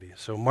you.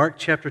 So Mark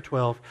chapter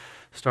 12,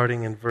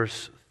 starting in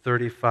verse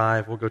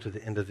 35, we'll go to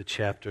the end of the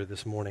chapter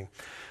this morning.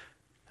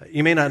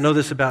 You may not know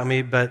this about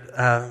me, but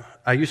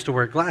I used to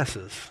wear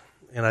glasses,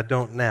 and I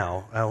don't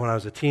now. When I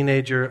was a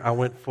teenager, I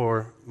went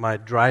for my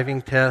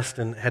driving test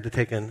and had to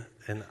take an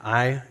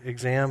eye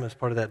exam as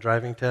part of that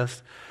driving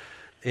test.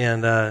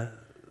 And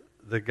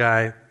the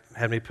guy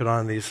had me put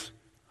on these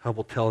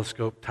Hubble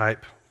telescope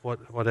type,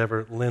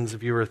 whatever, lens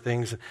viewer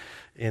things,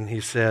 and he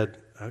said,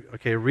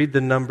 okay, read the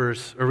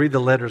numbers, or read the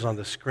letters on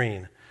the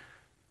screen.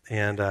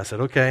 And I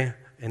said, okay.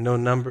 And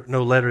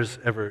no letters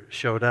ever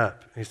showed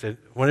up. He said,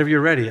 whenever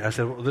you're ready. I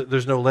said, well,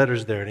 there's no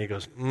letters there. And he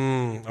goes,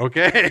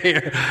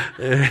 okay.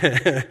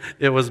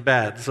 It was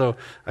bad. So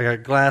I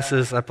got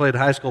glasses. I played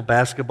high school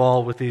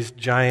basketball with these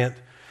giant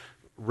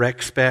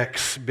rec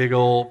specs, big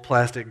old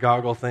plastic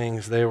goggle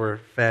things. They were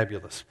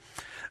fabulous.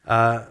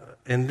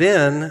 And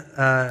then,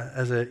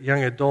 as a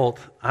young adult,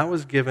 I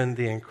was given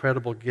the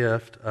incredible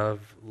gift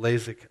of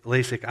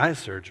LASIK eye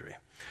surgery.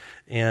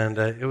 And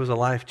it was a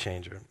life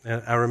changer.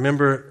 And I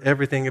remember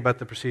everything about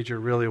the procedure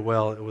really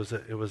well. It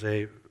was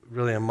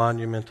really a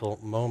monumental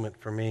moment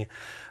for me.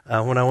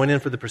 When I went in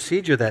for the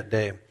procedure that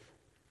day,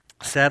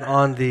 sat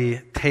on the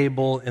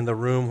table in the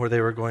room where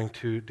they were going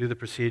to do the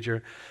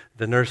procedure.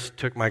 The nurse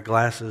took my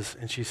glasses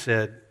and she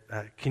said,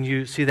 can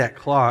you see that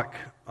clock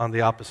on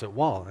the opposite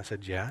wall? And I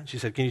said, yeah. And she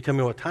said, can you tell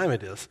me what time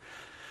it is?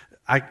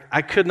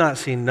 I could not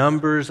see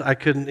numbers. I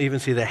couldn't even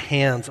see the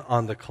hands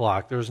on the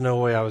clock. There was no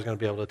way I was going to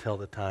be able to tell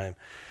the time.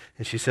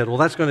 And she said, well,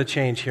 that's going to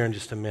change here in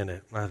just a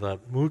minute. And I thought,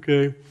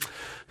 okay.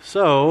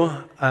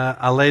 So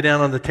I lay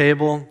down on the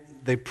table.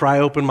 They pry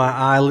open my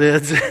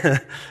eyelids.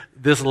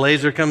 This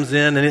laser comes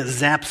in, and it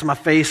zaps my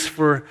face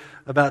for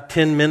about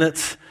 10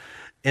 minutes.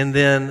 And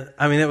then,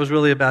 it was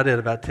really about it,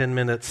 about 10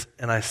 minutes.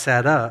 And I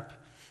sat up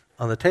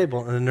on the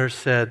table, and the nurse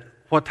said,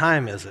 what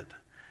time is it?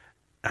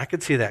 I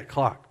could see that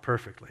clock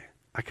perfectly.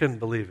 I couldn't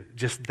believe it.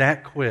 Just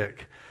that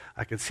quick.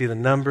 I could see the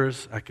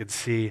numbers. I could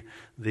see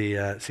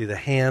the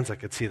hands. I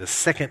could see the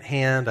second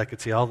hand. I could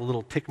see all the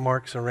little tick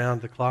marks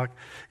around the clock.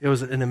 It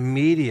was an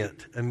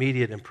immediate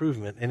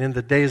improvement. And in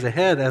the days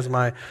ahead, as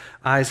my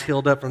eyes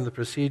healed up from the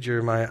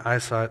procedure, my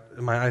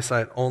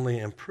eyesight only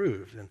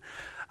improved. And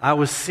I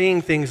was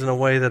seeing things in a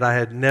way that I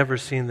had never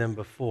seen them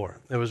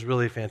before. It was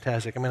really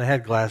fantastic. I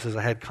had glasses.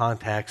 I had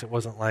contacts. It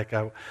wasn't like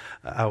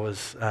I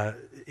was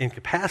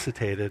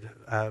incapacitated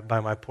by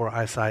my poor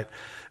eyesight.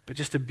 But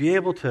just to be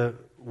able to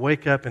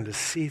wake up and to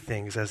see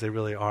things as they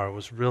really are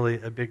was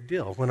really a big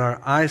deal. When our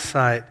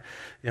eyesight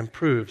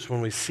improves,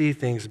 when we see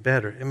things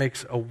better, it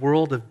makes a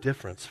world of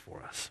difference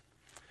for us.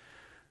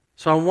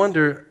 So I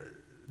wonder,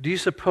 do you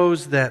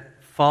suppose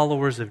that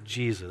followers of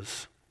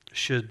Jesus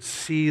should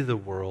see the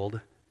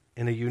world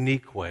in a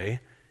unique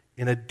way,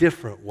 in a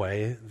different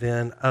way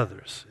than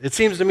others? It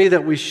seems to me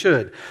that we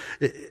should.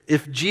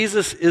 If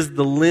Jesus is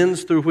the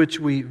lens through which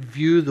we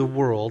view the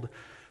world,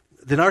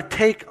 then our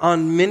take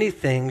on many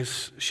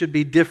things should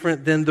be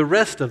different than the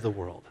rest of the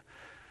world.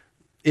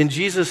 In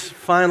Jesus'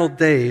 final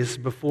days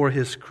before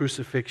his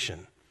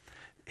crucifixion,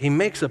 he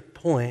makes a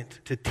point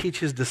to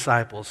teach his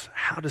disciples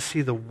how to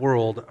see the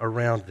world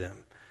around them.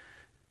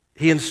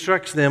 He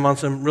instructs them on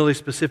some really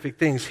specific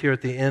things here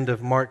at the end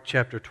of Mark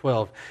chapter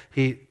 12.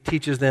 He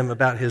teaches them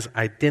about his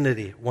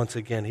identity once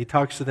again. He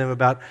talks to them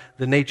about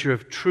the nature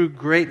of true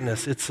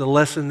greatness. It's a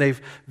lesson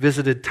they've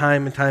visited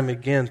time and time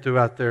again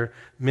throughout their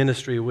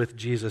ministry with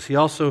Jesus. He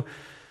also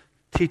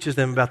teaches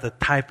them about the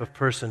type of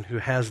person who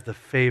has the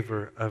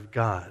favor of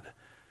God.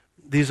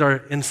 These are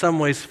in some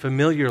ways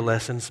familiar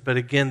lessons, but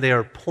again, they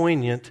are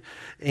poignant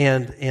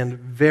and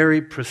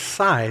very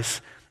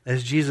precise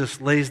as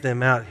Jesus lays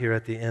them out here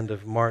at the end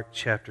of Mark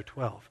chapter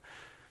 12.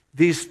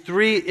 These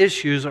three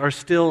issues are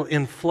still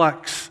in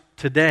flux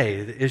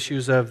today. The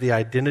issues of the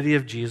identity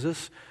of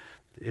Jesus,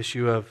 the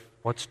issue of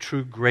what's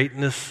true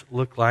greatness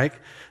look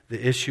like,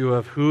 the issue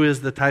of who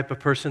is the type of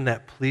person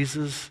that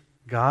pleases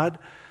God.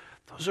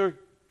 Those are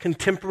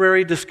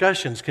contemporary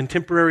discussions,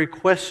 contemporary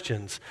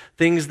questions,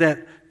 things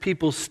that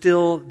people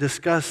still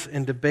discuss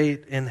and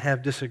debate and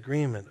have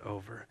disagreement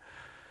over.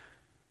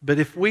 But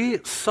if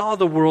we saw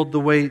the world the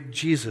way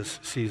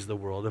Jesus sees the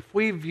world, if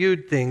we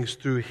viewed things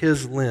through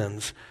his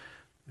lens,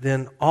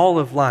 then all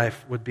of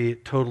life would be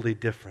totally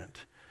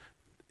different.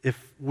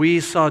 If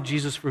we saw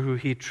Jesus for who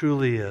he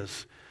truly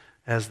is,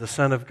 as the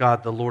Son of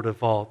God, the Lord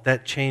of all,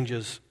 that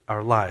changes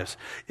our lives.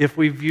 If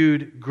we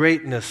viewed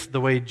greatness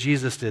the way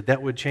Jesus did,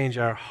 that would change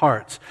our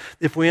hearts.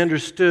 If we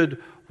understood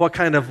what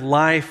kind of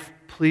life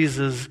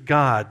pleases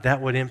God,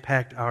 that would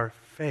impact our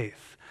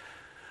faith.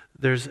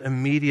 There's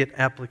immediate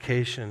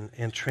application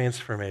and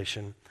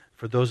transformation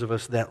for those of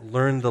us that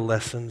learn the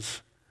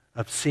lessons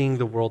of seeing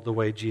the world the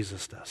way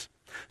Jesus does.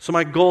 So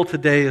my goal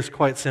today is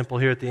quite simple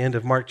here at the end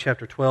of Mark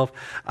chapter 12.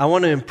 I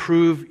want to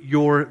improve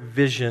your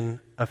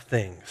vision of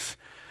things.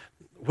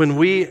 When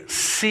we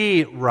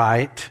see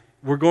right,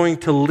 we're going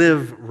to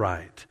live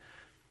right.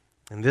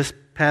 And this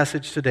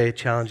passage today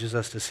challenges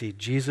us to see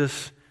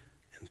Jesus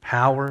in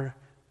power,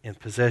 in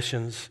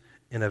possessions,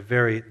 in a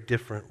very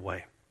different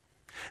way.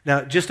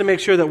 Now, just to make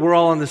sure that we're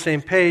all on the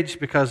same page,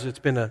 because it's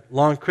been a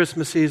long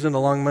Christmas season, a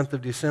long month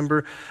of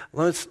December,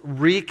 let's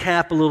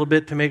recap a little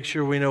bit to make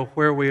sure we know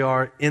where we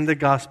are in the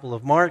Gospel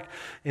of Mark,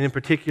 and in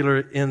particular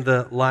in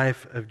the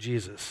life of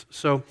Jesus.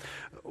 So,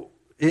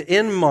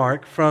 in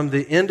Mark, from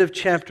the end of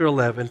chapter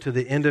 11 to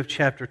the end of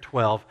chapter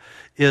 12,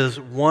 is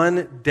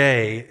one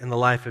day in the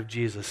life of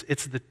Jesus.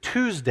 It's the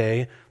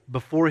Tuesday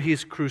before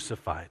he's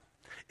crucified.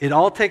 It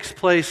all takes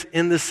place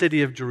in the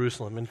city of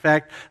Jerusalem. In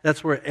fact,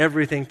 that's where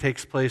everything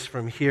takes place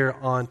from here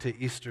on to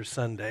Easter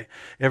Sunday.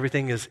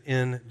 Everything is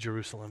in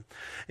Jerusalem.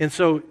 And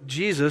so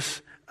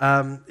Jesus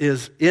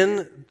is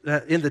in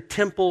the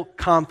temple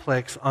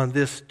complex on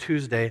this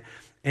Tuesday,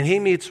 and he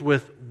meets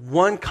with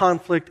one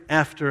conflict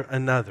after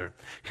another.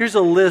 Here's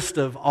a list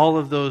of all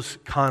of those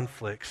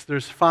conflicts.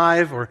 There's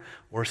 5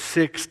 or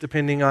 6,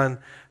 depending on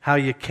how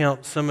you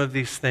count some of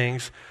these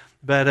things.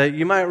 But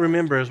you might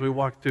remember as we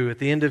walk through, at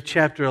the end of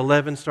chapter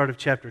 11, start of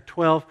chapter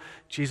 12,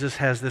 Jesus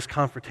has this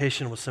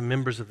confrontation with some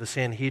members of the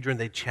Sanhedrin.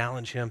 They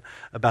challenge him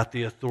about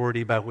the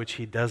authority by which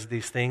he does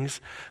these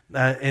things.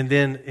 And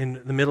then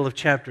in the middle of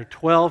chapter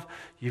 12,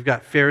 you've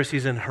got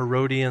Pharisees and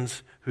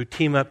Herodians who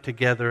team up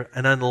together,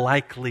 an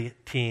unlikely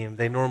team.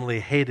 They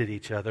normally hated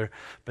each other,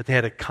 but they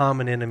had a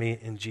common enemy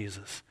in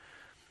Jesus.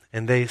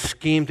 And they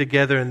scheme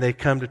together and they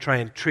come to try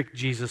and trick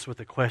Jesus with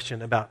a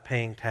question about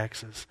paying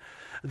taxes.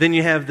 Then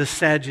you have the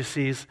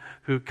Sadducees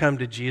who come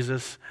to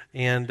Jesus,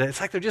 and it's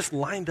like they're just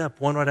lined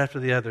up one right after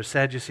the other.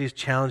 Sadducees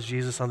challenge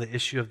Jesus on the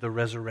issue of the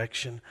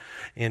resurrection,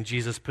 and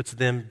Jesus puts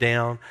them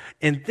down.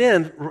 And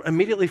then,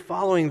 immediately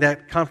following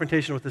that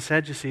confrontation with the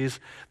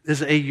Sadducees,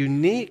 is a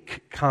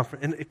unique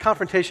and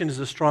confrontation is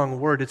a strong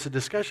word. It's a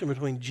discussion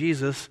between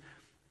Jesus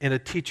and a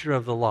teacher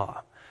of the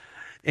law.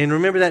 And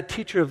remember, that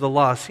teacher of the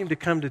law seemed to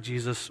come to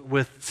Jesus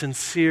with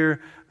sincere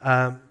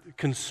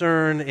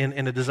concern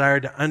and a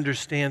desire to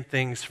understand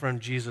things from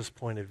Jesus'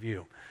 point of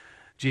view.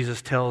 Jesus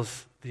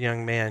tells the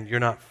young man, "You're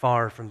not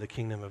far from the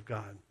kingdom of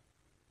God."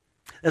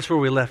 That's where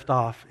we left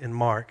off in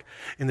Mark.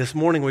 And this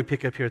morning we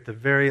pick up here at the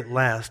very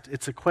last.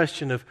 It's a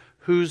question of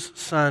whose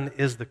son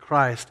is the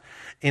Christ,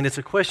 and it's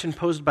a question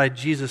posed by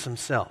Jesus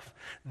himself.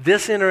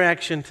 This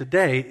interaction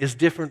today is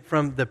different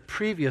from the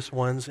previous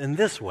ones in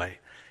this way.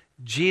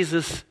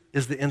 Jesus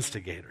is the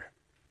instigator.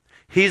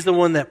 He's the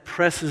one that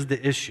presses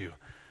the issue.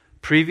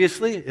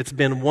 Previously, it's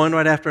been one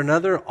right after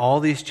another. All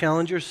these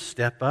challengers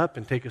step up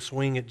and take a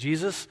swing at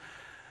Jesus.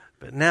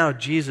 But now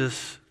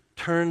Jesus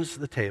turns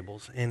the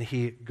tables and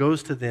he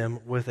goes to them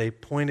with a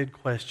pointed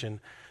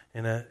question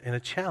and a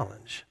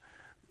challenge.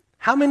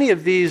 How many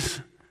of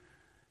these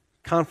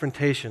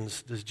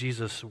confrontations does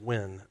Jesus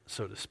win,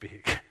 so to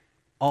speak?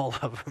 All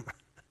of them.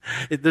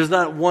 There's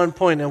not one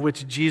point in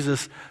which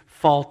Jesus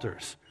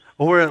falters,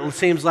 or it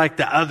seems like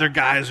the other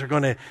guys are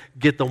going to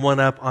get the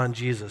one up on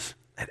Jesus.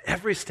 At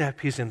every step,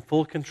 he's in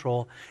full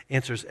control,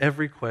 answers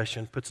every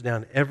question, puts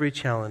down every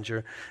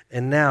challenger,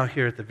 and now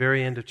here at the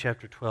very end of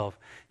chapter 12,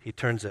 he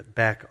turns it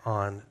back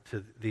on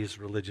to these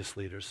religious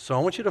leaders. So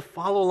I want you to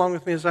follow along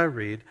with me as I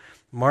read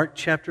Mark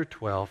chapter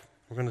 12.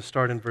 We're going to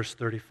start in verse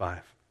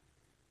 35.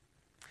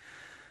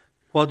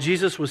 While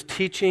Jesus was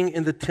teaching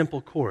in the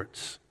temple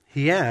courts,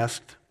 he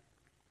asked,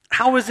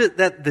 "How is it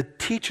that the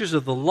teachers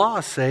of the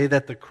law say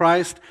that the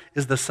Christ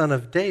is the son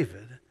of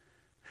David?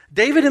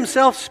 David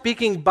himself,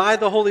 speaking by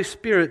the Holy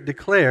Spirit,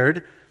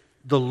 declared,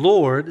 'The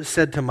Lord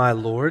said to my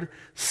Lord,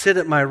 sit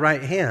at my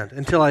right hand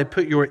until I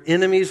put your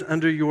enemies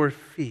under your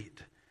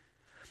feet.'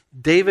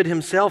 David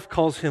himself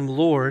calls him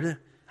Lord.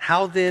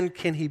 How then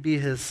can he be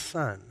his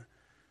son?"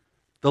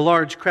 The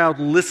large crowd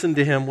listened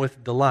to him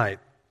with delight.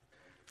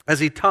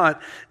 As he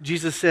taught,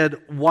 Jesus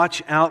said,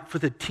 "Watch out for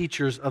the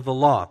teachers of the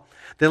law.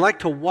 They like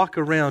to walk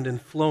around in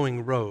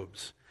flowing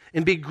robes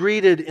and be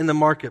greeted in the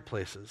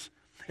marketplaces,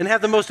 and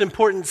have the most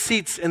important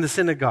seats in the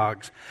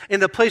synagogues,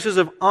 in the places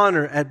of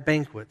honor at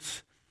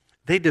banquets.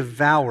 They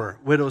devour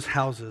widows'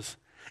 houses,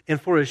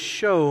 and for a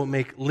show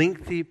make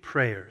lengthy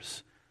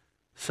prayers.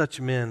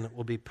 Such men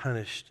will be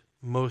punished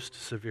most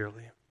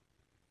severely."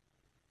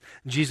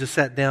 Jesus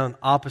sat down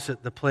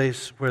opposite the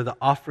place where the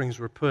offerings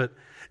were put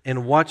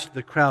and watched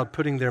the crowd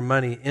putting their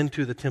money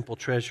into the temple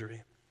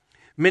treasury.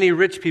 Many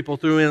rich people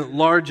threw in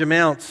large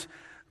amounts,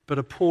 but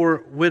a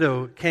poor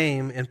widow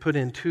came and put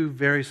in 2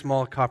 very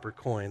small copper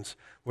coins,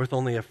 worth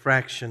only a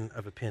fraction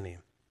of a penny.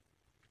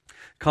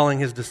 Calling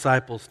his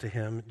disciples to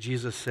him,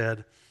 Jesus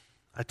said,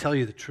 "I tell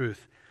you the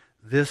truth,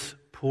 this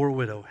poor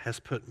widow has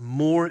put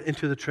more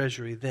into the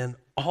treasury than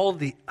all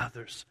the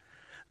others.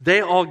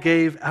 They all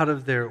gave out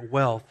of their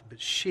wealth,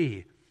 but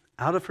she,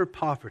 out of her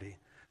poverty,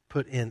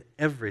 put in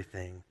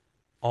everything,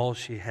 all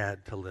she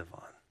had to live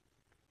on."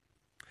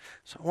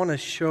 So I want to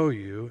show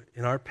you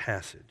in our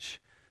passage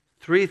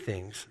 3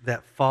 things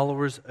that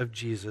followers of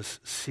Jesus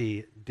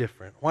see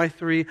different. Why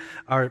 3?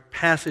 Our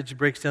passage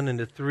breaks down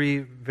into 3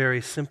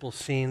 very simple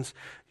scenes.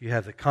 You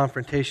have the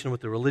confrontation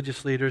with the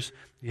religious leaders,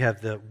 you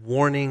have the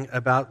warning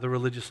about the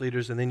religious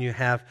leaders, and then you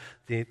have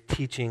the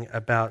teaching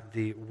about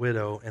the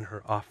widow and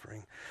her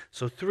offering.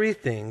 So 3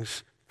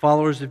 things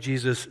followers of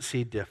Jesus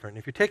see different.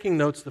 If you're taking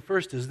notes, the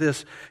first is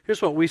this.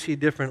 Here's what we see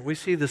different. We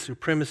see the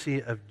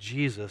supremacy of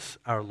Jesus,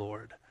 our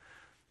Lord.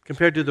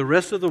 Compared to the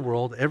rest of the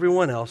world,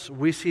 everyone else,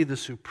 we see the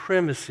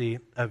supremacy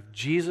of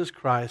Jesus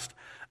Christ,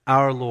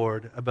 our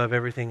Lord, above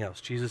everything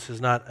else. Jesus is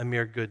not a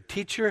mere good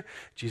teacher.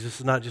 Jesus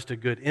is not just a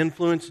good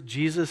influence.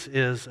 Jesus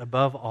is,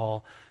 above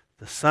all,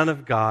 the Son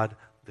of God,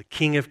 the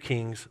King of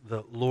Kings,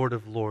 the Lord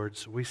of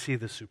Lords. We see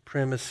the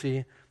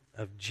supremacy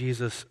of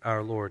Jesus,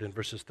 our Lord, in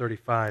verses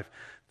 35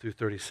 through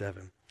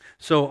 37.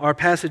 So our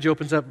passage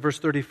opens up verse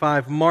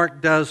 35.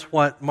 Mark does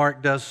what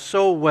Mark does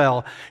so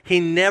well. He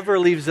never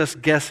leaves us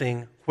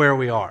guessing where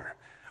we are.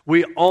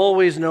 We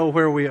always know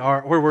where we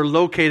are, where we're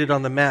located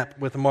on the map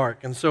with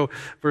Mark. And so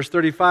verse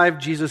 35,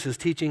 Jesus is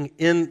teaching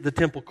in the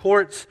temple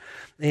courts.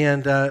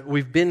 And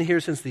we've been here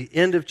since the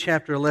end of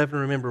chapter 11.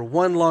 Remember,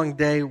 one long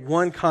day,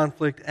 one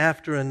conflict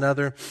after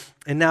another.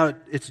 And now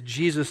it's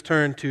Jesus'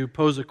 turn to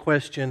pose a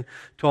question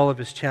to all of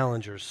his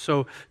challengers.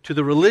 So to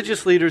the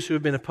religious leaders who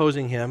have been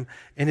opposing him,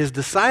 and his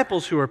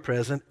disciples who are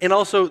present, and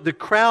also the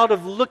crowd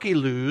of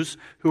looky-loos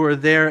who are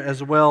there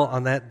as well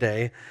on that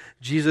day,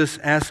 Jesus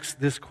asks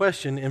this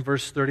question in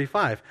verse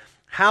 35.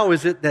 How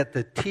is it that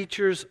the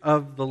teachers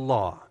of the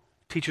law,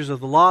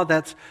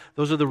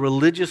 those are the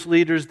religious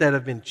leaders that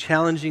have been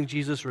challenging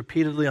Jesus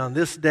repeatedly on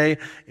this day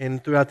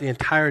and throughout the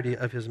entirety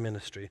of his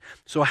ministry.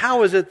 So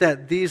how is it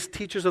that these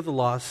teachers of the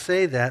law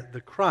say that the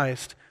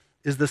Christ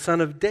is the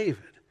son of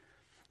David?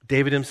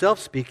 David himself,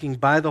 speaking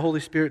by the Holy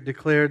Spirit,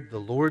 declared, "The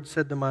Lord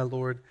said to my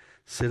Lord,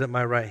 sit at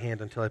my right hand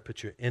until I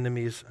put your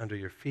enemies under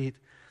your feet."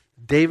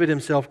 David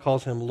himself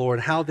calls him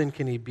Lord. How then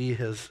can he be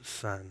his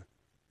son?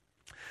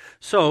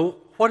 So,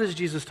 what is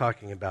Jesus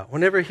talking about?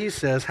 Whenever he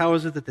says, how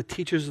is it that the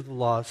teachers of the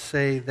law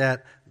say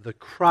that the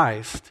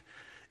Christ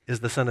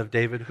is the son of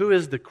David? Who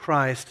is the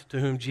Christ to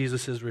whom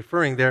Jesus is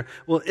referring there?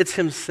 Well, it's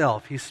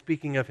himself. He's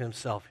speaking of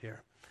himself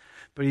here.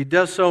 But he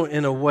does so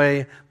in a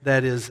way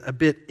that is a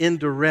bit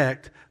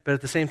indirect, but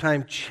at the same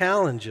time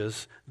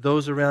challenges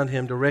those around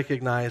him to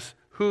recognize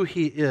who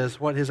he is,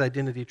 what his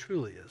identity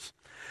truly is.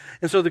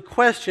 And so the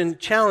question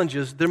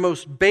challenges their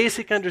most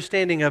basic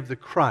understanding of the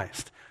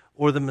Christ,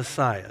 or the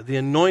Messiah, the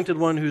anointed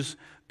one who's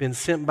been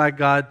sent by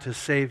God to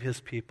save his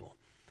people.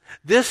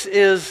 This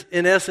is,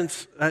 in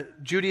essence,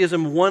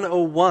 Judaism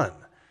 101.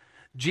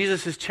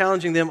 Jesus is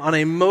challenging them on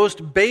a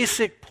most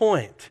basic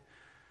point,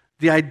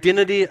 the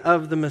identity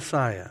of the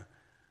Messiah.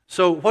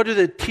 So what do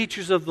the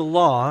teachers of the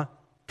law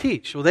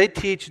teach? Well, they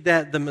teach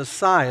that the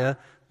Messiah,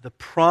 the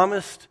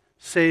promised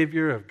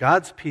Savior of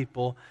God's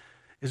people,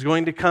 is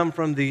going to come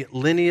from the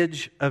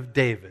lineage of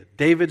David.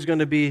 David's going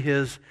to be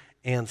his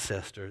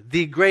ancestor,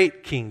 the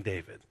great King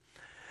David.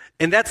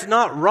 And that's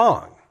not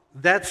wrong.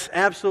 That's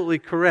absolutely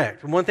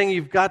correct. And one thing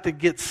you've got to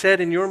get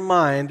set in your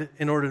mind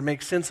in order to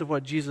make sense of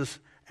what Jesus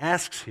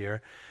asks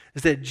here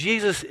is that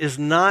Jesus is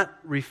not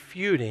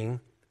refuting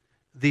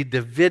the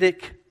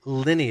Davidic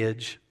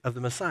lineage of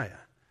the Messiah.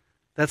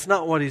 That's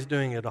not what he's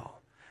doing at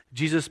all.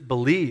 Jesus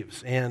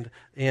believes and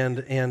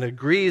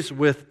agrees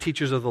with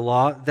teachers of the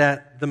law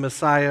that the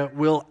Messiah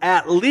will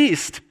at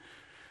least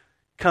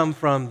come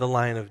from the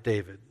line of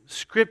David.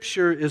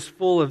 Scripture is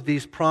full of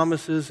these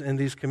promises and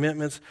these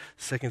commitments.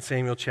 2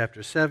 Samuel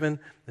chapter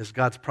 7 is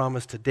God's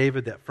promise to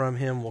David that from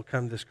him will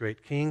come this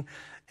great king.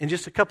 And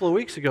just a couple of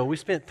weeks ago, we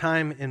spent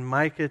time in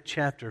Micah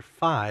chapter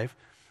 5.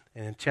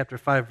 And in chapter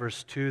 5,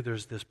 verse 2,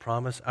 there's this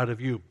promise, out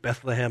of you,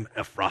 Bethlehem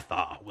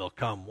Ephrathah, will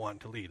come one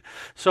to lead.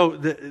 So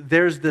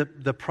there's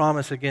the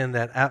promise again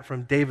that out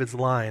from David's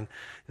line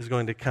is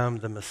going to come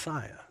the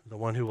Messiah, the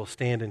one who will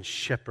stand and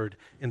shepherd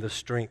in the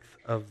strength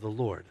of the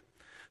Lord.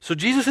 So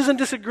Jesus isn't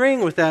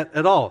disagreeing with that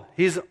at all.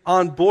 He's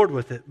on board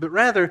with it. But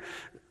rather,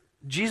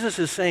 Jesus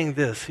is saying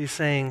this. He's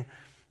saying,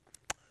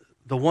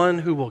 the one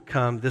who will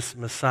come, this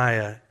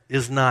Messiah,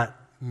 is not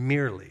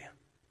merely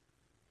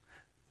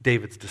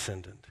David's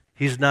descendant.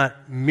 He's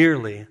not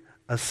merely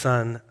a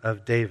son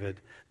of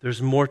David.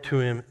 There's more to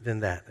him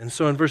than that. And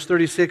so in verse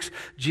 36,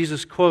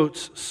 Jesus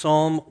quotes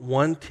Psalm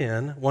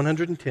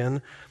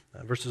 110,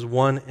 verses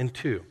 1 and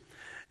 2.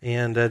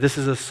 And this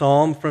is a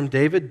psalm from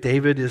David.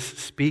 David is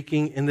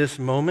speaking in this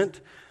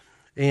moment.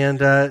 And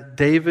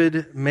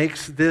David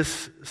makes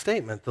this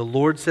statement. The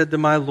Lord said to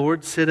my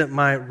Lord, sit at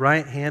my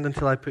right hand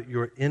until I put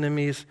your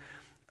enemies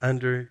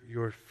under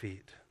your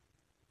feet.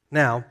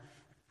 Now,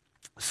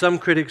 some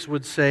critics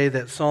would say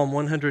that Psalm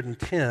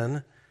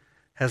 110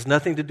 has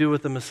nothing to do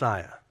with the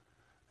Messiah.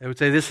 They would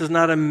say this is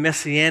not a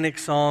messianic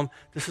psalm.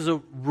 This is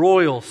a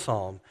royal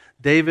psalm.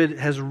 David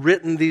has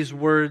written these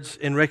words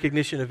in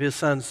recognition of his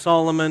son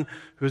Solomon,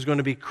 who is going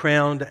to be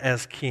crowned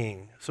as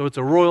king. So it's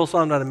a royal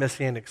psalm, not a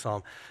messianic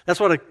psalm. That's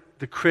what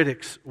the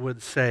critics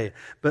would say.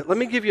 But let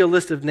me give you a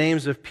list of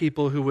names of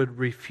people who would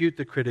refute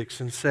the critics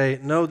and say,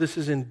 no, this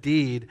is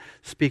indeed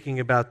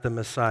speaking about the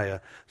Messiah.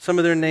 Some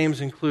of their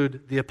names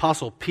include the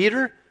Apostle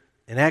Peter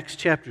in Acts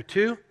chapter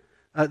 2,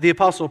 the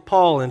Apostle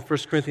Paul in 1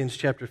 Corinthians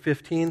chapter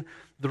 15,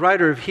 the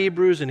writer of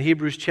Hebrews in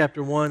Hebrews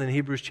chapter 1 and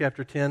Hebrews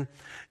chapter 10,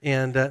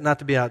 and not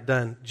to be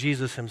outdone,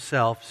 Jesus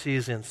himself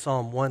sees in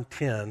Psalm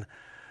 110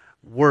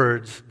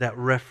 words that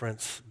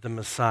reference the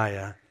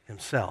Messiah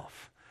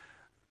himself.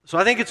 So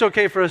I think it's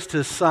okay for us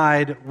to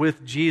side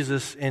with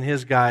Jesus and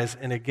his guys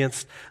and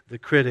against the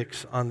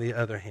critics on the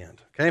other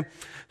hand. Okay?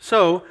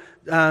 So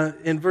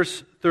in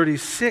verse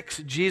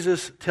 36,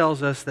 Jesus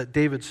tells us that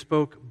David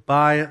spoke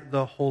by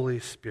the Holy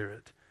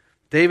Spirit.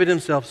 David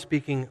himself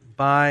speaking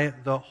by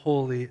the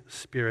Holy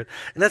Spirit.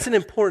 And that's an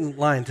important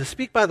line. To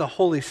speak by the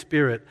Holy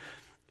Spirit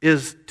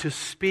is to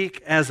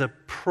speak as a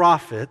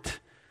prophet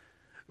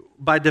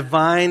by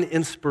divine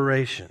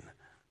inspiration.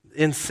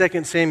 In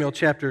 2 Samuel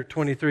chapter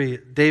 23,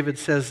 David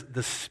says,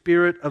 "The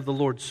Spirit of the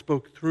Lord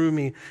spoke through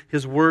me.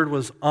 His word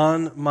was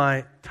on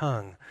my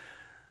tongue."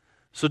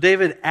 So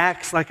David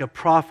acts like a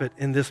prophet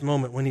in this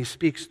moment when he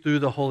speaks through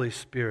the Holy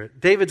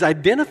Spirit. David's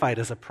identified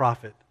as a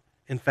prophet,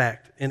 in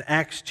fact, in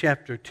Acts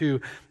chapter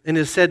 2, and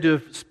is said to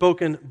have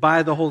spoken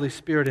by the Holy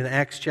Spirit in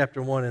Acts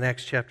chapter 1 and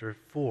Acts chapter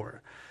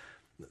 4.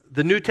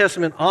 The New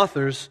Testament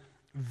authors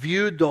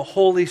viewed the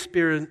Holy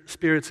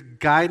Spirit's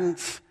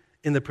guidance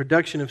in the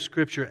production of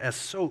Scripture as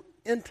so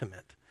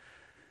intimate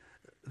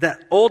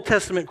that Old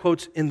Testament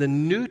quotes in the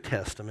New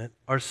Testament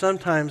are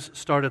sometimes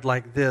started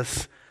like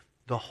this: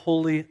 "The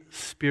Holy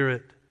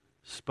Spirit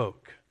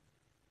spoke."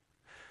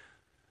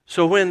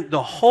 So when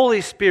the Holy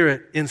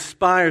Spirit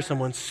inspires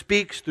someone,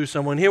 speaks through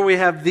someone, here we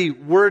have the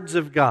words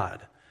of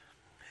God.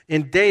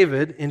 In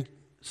David, in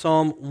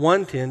Psalm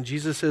 110,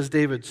 Jesus says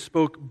David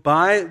spoke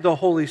by the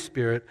Holy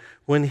Spirit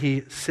when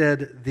he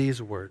said these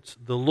words: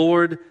 "The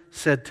Lord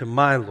said to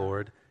my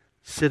Lord,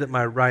 sit at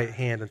my right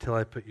hand until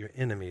I put your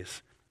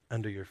enemies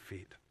under your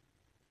feet."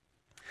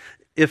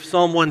 If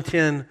Psalm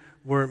 110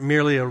 were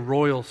merely a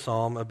royal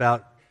psalm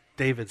about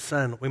David's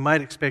son, we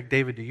might expect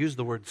David to use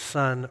the word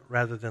son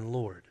rather than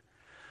Lord.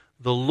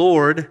 "The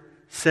Lord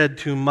said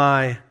to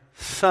my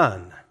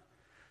son,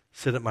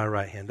 sit at my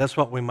right hand." That's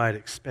what we might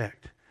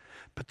expect.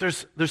 But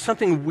there's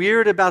something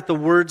weird about the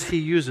words he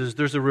uses.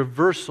 There's a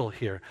reversal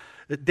here.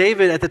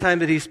 David, at the time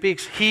that he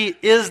speaks, he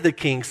is the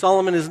king.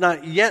 Solomon is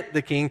not yet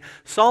the king.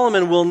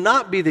 Solomon will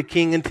not be the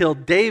king until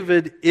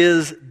David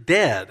is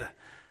dead.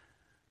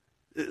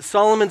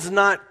 Solomon's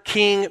not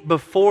king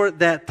before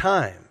that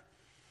time.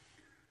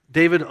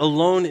 David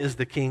alone is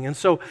the king. And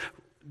so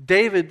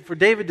for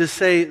David to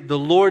say, "The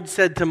Lord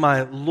said to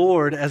my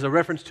Lord," as a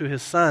reference to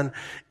his son,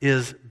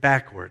 is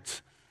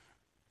backwards.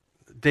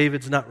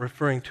 David's not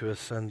referring to his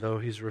son, though.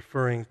 He's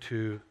referring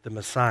to the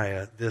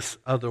Messiah, this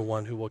other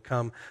one who will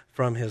come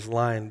from his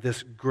line,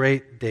 this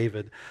great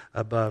David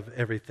above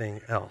everything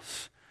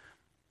else.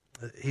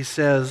 David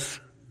says,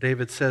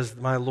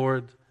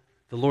 the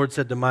Lord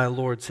said to my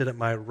Lord, sit at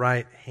my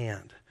right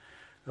hand.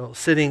 Well,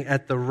 sitting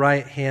at the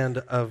right hand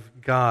of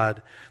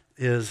God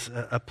is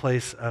a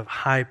place of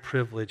high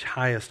privilege,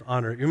 highest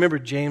honor. You remember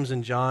James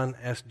and John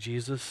asked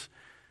Jesus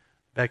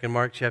back in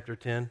Mark chapter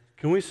 10,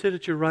 "Can we sit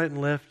at your right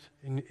and left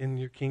in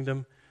your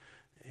kingdom?"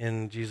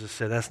 And Jesus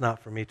said, "That's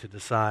not for me to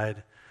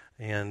decide,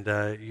 and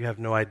you have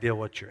no idea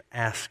what you're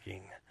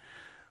asking."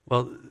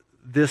 Well,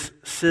 this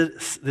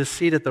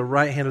seat at the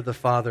right hand of the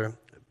Father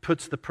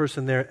puts the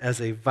person there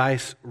as a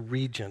vice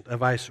regent, a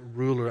vice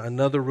ruler,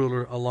 another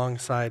ruler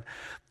alongside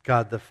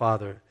God the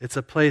Father. It's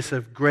a place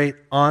of great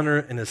honor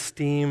and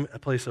esteem, a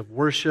place of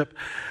worship.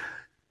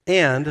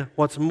 And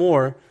what's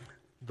more,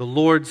 the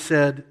Lord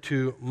said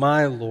to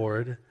my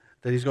Lord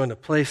that he's going to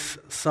place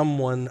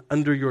someone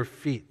under your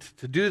feet.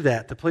 To do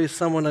that, to place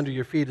someone under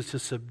your feet, is to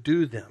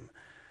subdue them,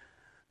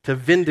 to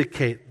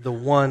vindicate the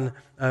one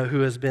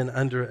who has been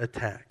under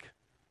attack.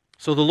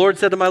 So the Lord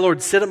said to my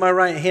Lord, sit at my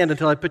right hand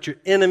until I put your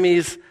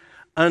enemies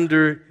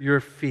under your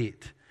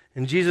feet.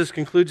 And Jesus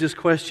concludes his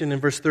question in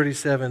verse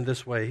 37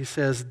 this way. He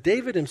says,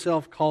 David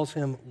himself calls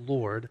him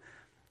Lord.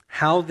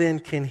 How then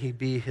can he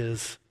be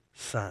his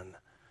son?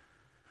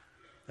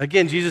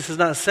 Again, Jesus is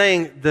not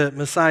saying the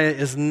Messiah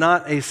is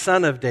not a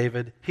son of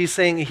David. He's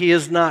saying he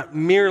is not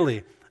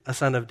merely a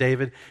son of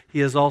David.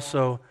 He is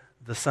also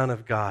the Son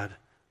of God,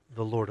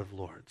 the Lord of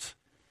Lords.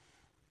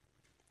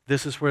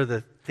 This is where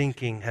the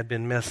thinking had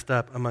been messed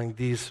up among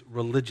these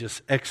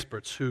religious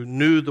experts who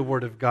knew the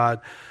Word of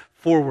God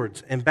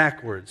forwards and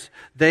backwards.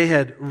 They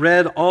had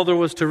read all there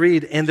was to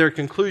read, and their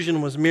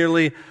conclusion was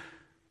merely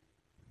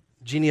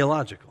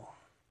genealogical.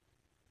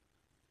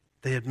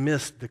 They had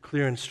missed the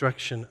clear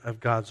instruction of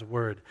God's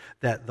Word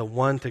that the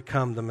one to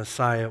come, the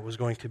Messiah, was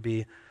going to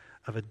be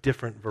of a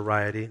different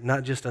variety,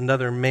 not just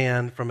another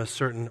man from a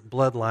certain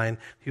bloodline.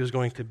 He was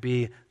going to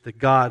be the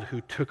God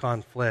who took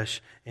on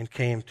flesh and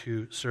came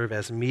to serve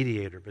as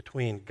mediator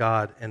between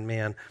God and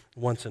man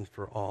once and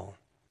for all.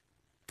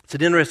 It's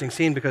an interesting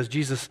scene because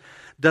Jesus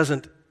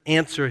doesn't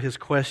answer his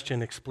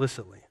question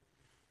explicitly.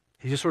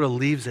 He just sort of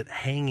leaves it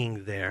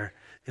hanging there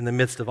in the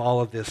midst of all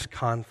of this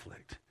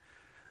conflict.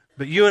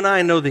 But you and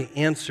I know the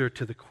answer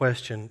to the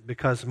question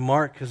because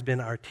Mark has been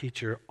our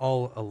teacher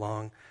all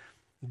along.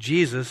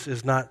 Jesus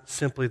is not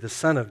simply the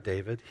Son of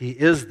David. He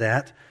is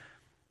that,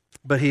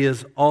 but he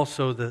is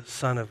also the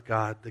Son of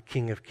God, the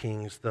King of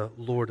Kings, the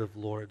Lord of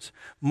Lords.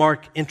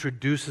 Mark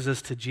introduces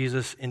us to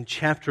Jesus in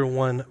chapter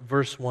 1,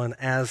 verse 1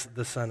 as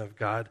the Son of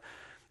God.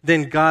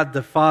 Then God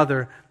the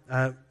Father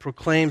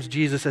proclaims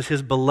Jesus as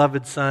his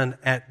beloved Son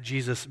at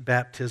Jesus'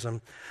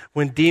 baptism.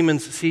 When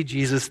demons see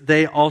Jesus,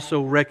 they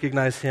also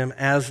recognize him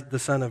as the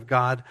Son of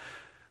God.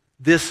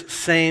 This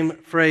same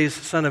phrase,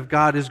 Son of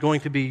God, is going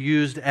to be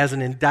used as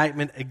an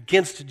indictment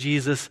against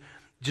Jesus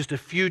just a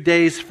few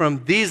days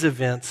from these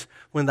events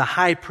when the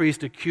high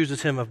priest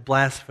accuses him of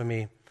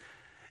blasphemy.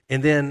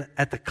 And then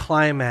at the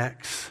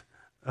climax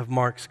of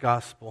Mark's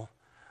gospel,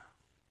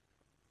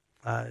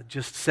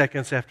 just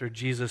seconds after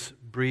Jesus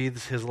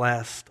breathes his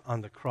last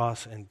on the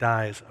cross and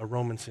dies, a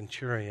Roman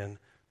centurion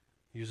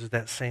uses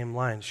that same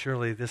line.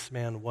 Surely this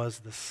man was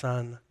the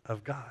Son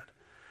of God.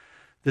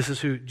 This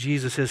is who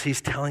Jesus is. He's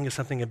telling us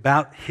something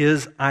about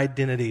his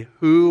identity.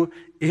 Who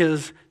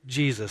is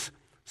Jesus?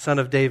 Son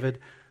of David,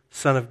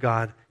 Son of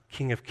God,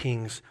 King of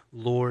kings,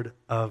 Lord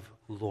of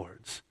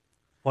lords.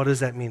 What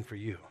does that mean for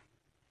you?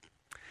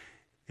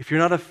 If you're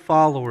not a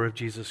follower of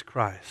Jesus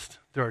Christ,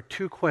 there are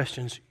two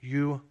questions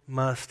you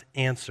must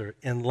answer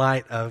in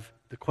light of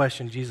the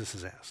question Jesus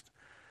has asked.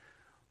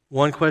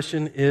 One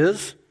question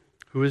is,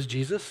 who is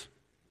Jesus?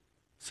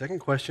 Second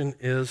question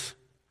is,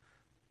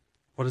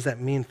 what does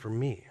that mean for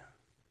me?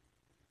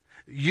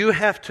 You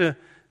have to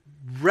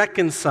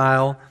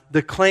reconcile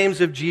the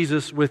claims of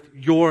Jesus with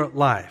your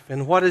life.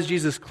 And what has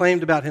Jesus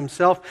claimed about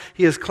himself?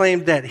 He has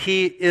claimed that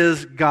he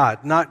is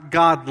God, not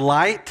God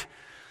light,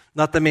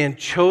 not the man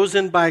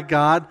chosen by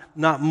God,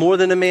 not more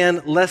than a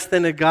man, less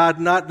than a God,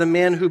 not the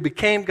man who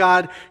became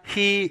God.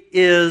 He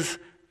is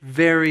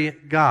very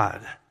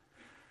God.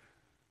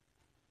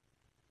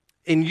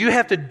 And you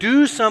have to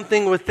do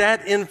something with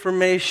that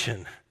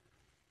information.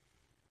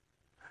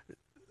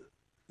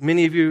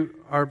 Many of you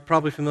are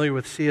probably familiar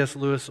with C.S.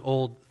 Lewis'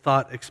 old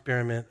thought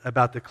experiment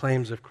about the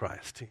claims of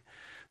Christ.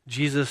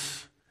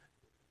 Jesus,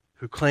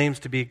 who claims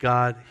to be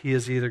God, he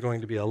is either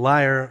going to be a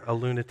liar, a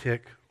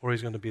lunatic, or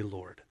he's going to be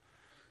Lord.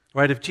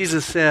 Right? If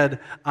Jesus said,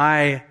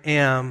 I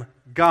am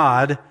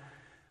God,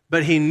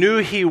 but he knew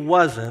he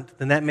wasn't,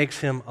 then that makes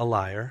him a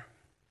liar.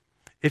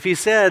 If he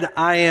said,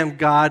 I am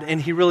God,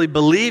 and he really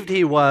believed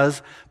he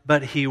was,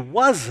 but he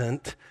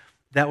wasn't,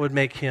 that would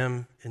make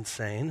him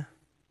insane,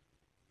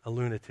 a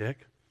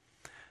lunatic.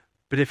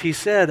 But if he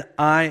said,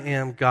 I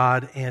am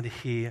God, and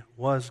he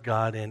was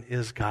God and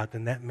is God,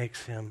 then that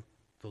makes him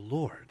the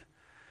Lord.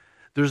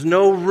 There's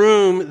no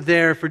room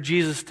there for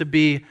Jesus to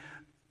be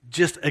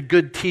just a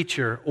good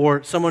teacher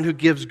or someone who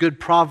gives good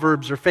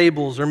proverbs or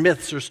fables or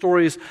myths or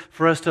stories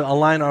for us to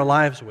align our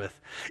lives with.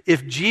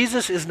 If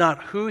Jesus is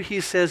not who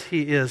he says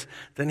he is,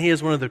 then he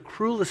is one of the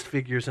cruelest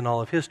figures in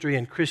all of history,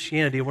 and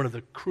Christianity one of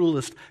the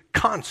cruelest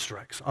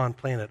constructs on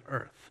planet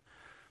Earth.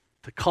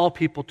 To call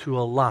people to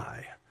a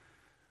lie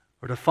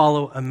or to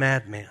follow a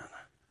madman.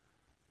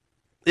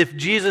 If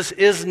Jesus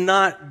is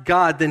not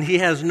God, then he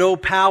has no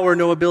power,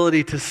 no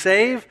ability to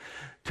save,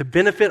 to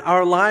benefit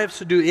our lives,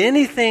 to do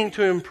anything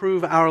to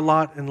improve our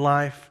lot in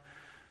life.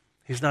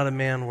 He's not a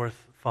man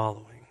worth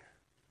following.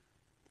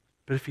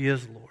 But if he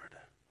is Lord,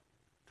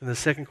 then the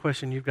second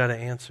question you've got to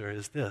answer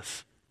is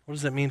this: what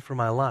does that mean for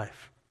my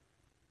life?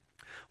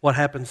 What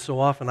happens so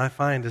often, I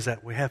find, is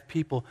that we have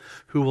people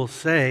who will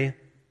say,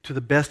 to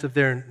the best of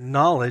their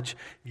knowledge,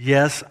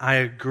 yes, I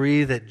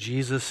agree that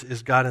Jesus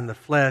is God in the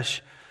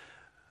flesh,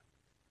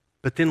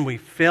 but then we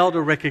fail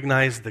to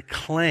recognize the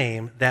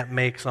claim that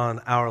makes on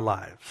our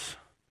lives.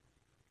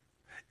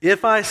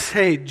 If I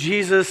say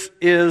Jesus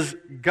is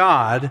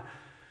God,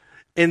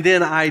 and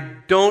then I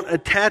don't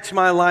attach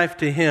my life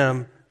to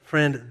him,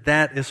 friend,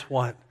 that's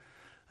what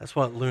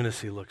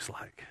lunacy looks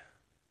like.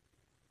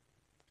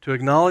 To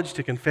acknowledge,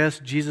 to confess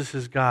Jesus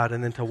is God,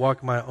 and then to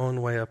walk my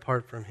own way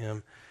apart from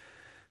him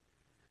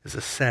is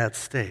a sad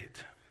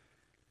state.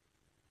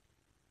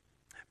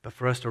 But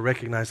for us to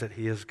recognize that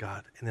he is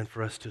God, and then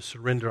for us to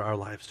surrender our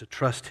lives, to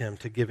trust him,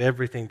 to give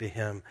everything to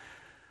him,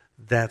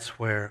 that's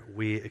where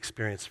we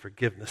experience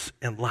forgiveness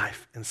and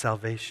life and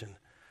salvation.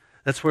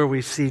 That's where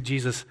we see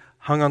Jesus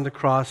hung on the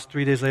cross,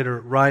 3 days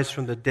later rise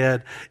from the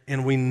dead,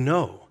 and we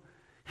know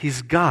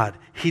he's God.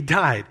 He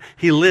died.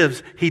 He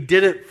lives. He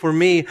did it for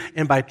me,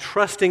 and by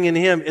trusting in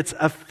him, it's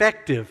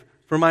effective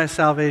for my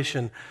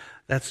salvation.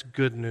 That's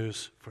good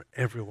news for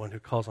everyone who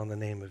calls on the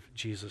name of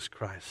Jesus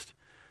Christ.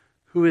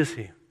 Who is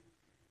he?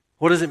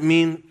 What does it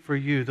mean for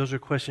you? Those are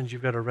questions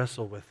you've got to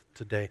wrestle with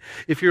today.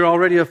 If you're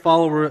already a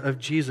follower of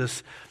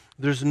Jesus,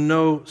 there's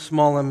no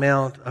small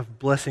amount of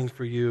blessing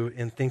for you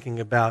in thinking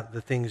about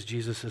the things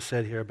Jesus has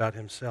said here about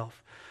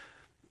himself.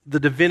 The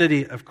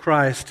divinity of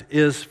Christ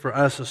is for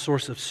us a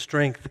source of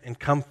strength and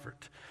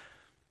comfort.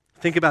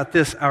 Think about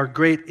this. Our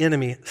great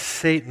enemy,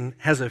 Satan,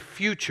 has a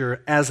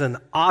future as an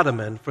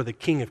ottoman for the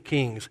King of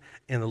Kings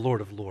and the Lord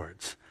of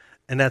Lords.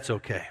 And that's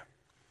okay.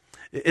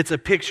 It's a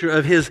picture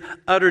of his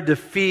utter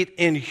defeat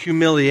and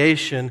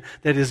humiliation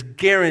that is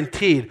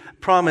guaranteed,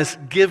 promise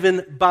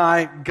given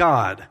by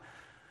God,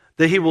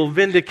 that he will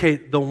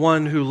vindicate the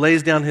one who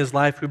lays down his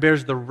life, who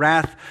bears the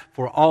wrath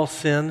for all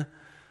sin.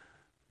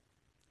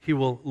 He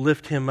will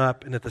lift him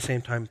up and at the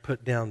same time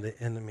put down the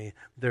enemy.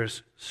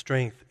 There's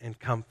strength and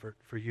comfort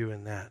for you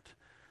in that.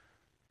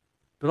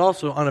 But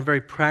also, on a very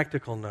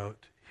practical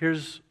note,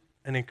 here's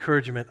an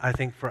encouragement, I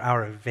think, for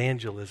our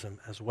evangelism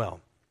as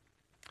well.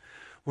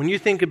 When you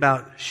think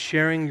about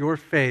sharing your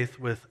faith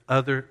with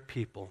other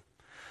people,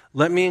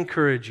 let me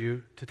encourage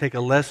you to take a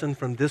lesson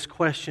from this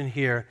question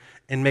here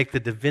and make the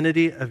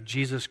divinity of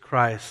Jesus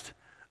Christ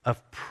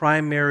of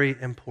primary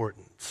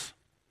importance.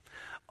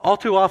 All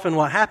too often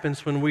what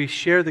happens when we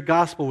share the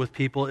gospel with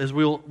people is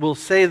we'll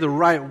say the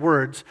right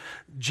words.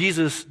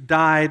 Jesus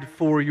died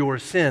for your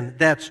sin.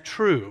 That's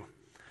true.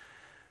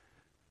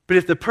 But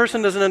if the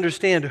person doesn't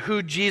understand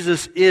who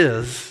Jesus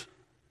is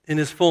in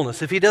his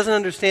fullness, if he doesn't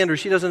understand or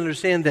she doesn't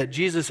understand that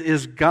Jesus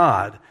is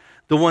God,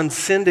 the one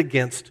sinned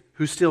against,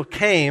 who still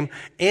came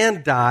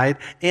and died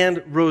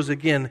and rose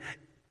again,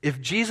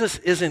 if Jesus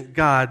isn't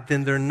God,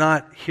 then they're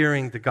not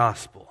hearing the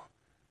gospel.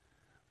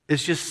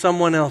 It's just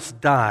someone else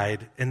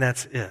died, and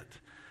that's it.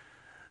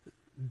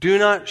 Do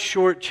not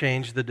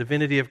shortchange the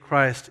divinity of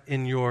Christ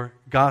in your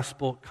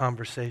gospel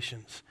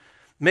conversations.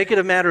 Make it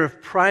a matter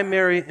of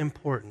primary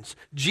importance.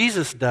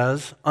 Jesus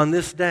does on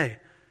this day.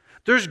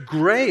 There's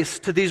grace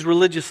to these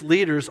religious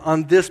leaders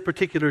on this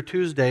particular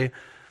Tuesday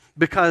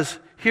because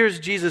here's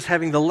Jesus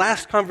having the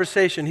last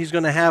conversation he's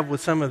going to have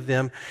with some of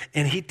them,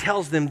 and he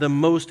tells them the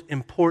most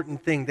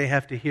important thing they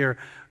have to hear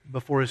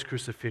before his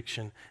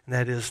crucifixion, and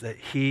that is that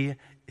he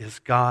is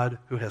God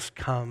who has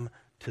come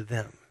to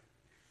them.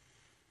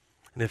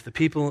 And if the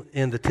people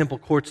in the temple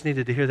courts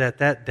needed to hear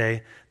that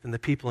day, then the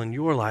people in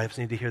your lives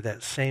need to hear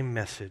that same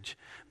message.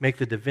 Make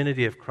the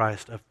divinity of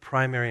Christ of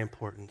primary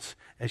importance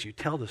as you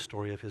tell the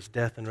story of his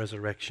death and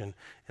resurrection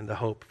and the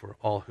hope for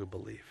all who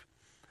believe.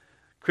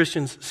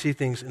 Christians see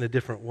things in a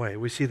different way.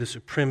 We see the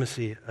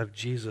supremacy of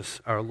Jesus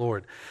our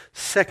Lord.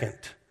 Second,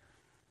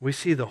 we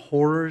see the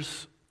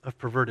horrors of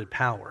perverted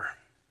power.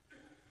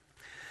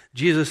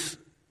 Jesus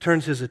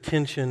turns his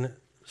attention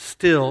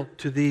still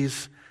to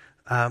these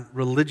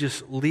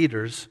religious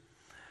leaders,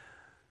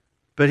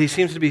 but he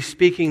seems to be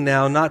speaking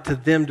now not to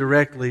them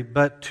directly,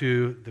 but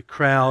to the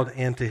crowd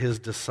and to his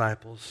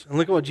disciples. And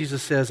look at what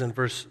Jesus says in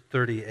verse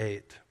 38.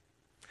 It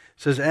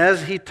says,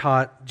 as he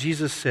taught,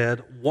 Jesus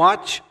said,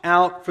 watch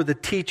out for the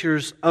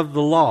teachers of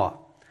the law.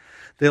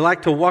 They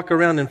like to walk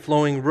around in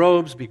flowing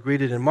robes, be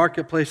greeted in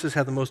marketplaces,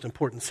 have the most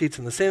important seats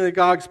in the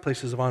synagogues,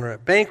 places of honor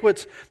at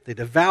banquets. They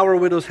devour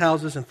widows'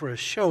 houses, and for a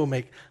show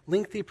make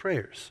lengthy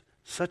prayers.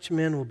 Such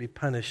men will be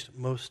punished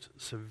most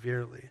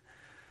severely.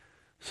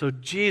 So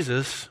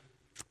Jesus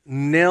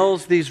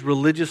nails these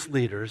religious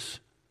leaders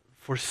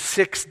for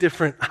 6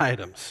 different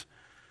items.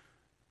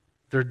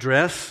 Their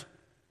dress,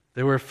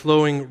 they wear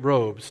flowing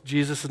robes.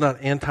 Jesus is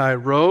not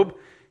anti-robe.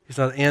 He's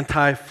not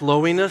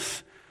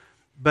anti-flowiness,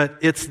 but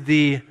it's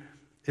the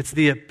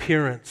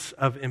appearance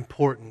of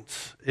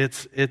importance.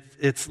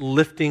 It's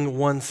lifting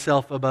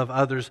oneself above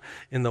others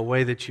in the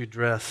way that you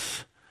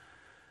dress.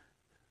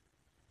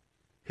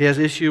 He has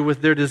issue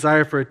with their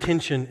desire for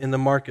attention in the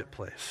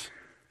marketplace.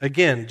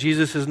 Again,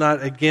 Jesus is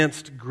not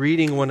against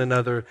greeting one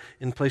another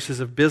in places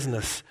of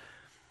business,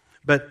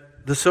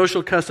 but the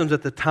social customs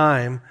at the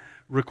time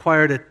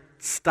required a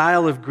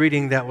style of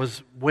greeting that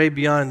was way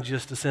beyond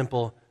just a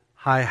simple,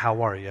 hi,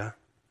 how are you?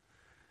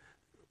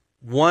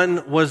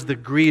 One was the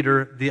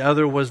greeter, the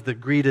other was the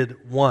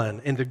greeted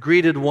one. And the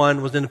greeted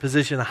one was in a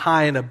position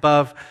high and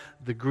above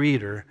the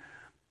greeter.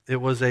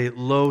 It was a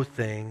low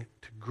thing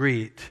to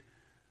greet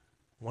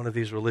one of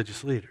these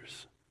religious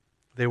leaders.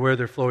 They wear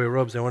their flowy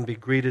robes. They want to be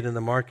greeted in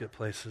the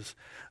marketplaces.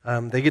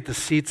 They get the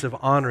seats of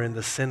honor in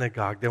the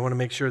synagogue. They want to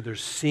make sure they're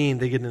seen.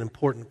 They get an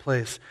important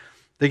place.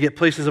 They get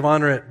places of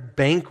honor at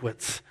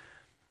banquets.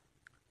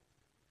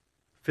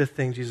 Fifth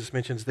thing Jesus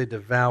mentions, they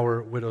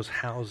devour widows'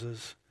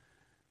 houses.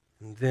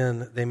 And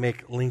then they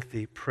make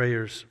lengthy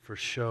prayers for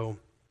show.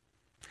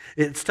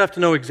 It's tough to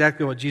know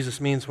exactly what Jesus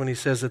means when he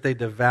says that they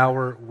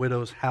devour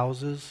widows'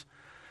 houses.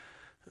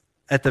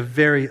 At the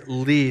very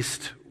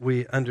least,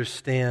 we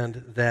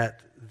understand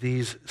that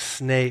these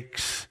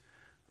snakes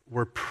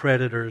were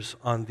predators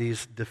on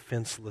these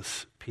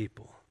defenseless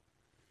people.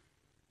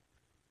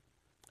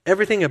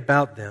 Everything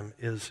about them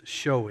is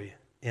showy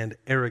and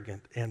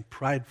arrogant and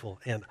prideful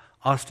and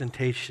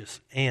ostentatious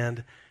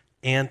and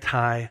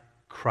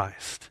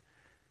anti-Christ.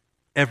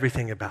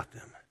 Everything about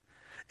them.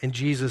 And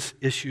Jesus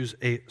issues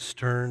a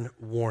stern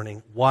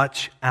warning.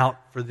 Watch out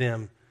for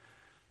them.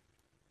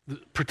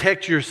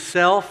 Protect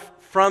yourself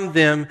from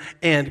them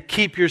and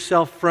keep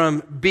yourself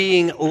from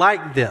being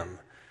like them.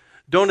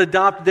 Don't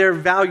adopt their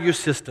value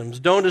systems.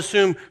 Don't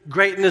assume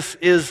greatness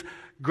is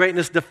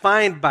greatness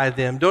defined by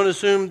them. Don't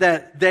assume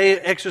that they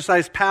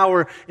exercise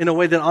power in a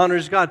way that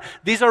honors God.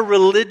 These are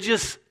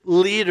religious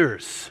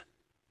leaders.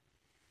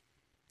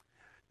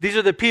 These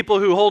are the people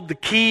who hold the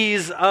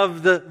keys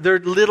of their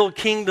little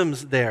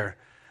kingdoms there.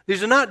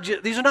 These are not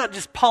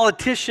just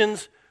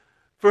politicians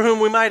for whom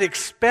we might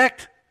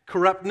expect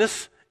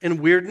corruptness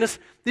and weirdness.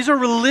 These are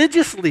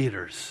religious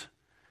leaders.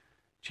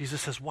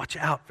 Jesus says, watch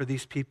out for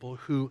these people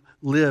who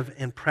live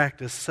and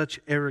practice such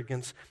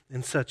arrogance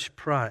and such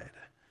pride.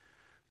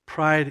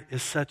 Pride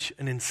is such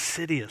an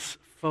insidious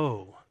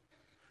foe.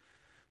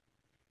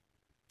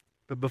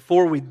 But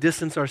before we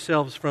distance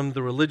ourselves from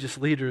the religious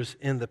leaders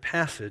in the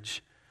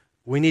passage,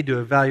 we need to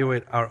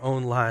evaluate our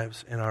own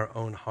lives and our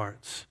own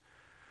hearts.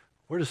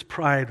 Where does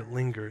pride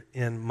linger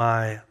in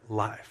my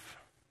life?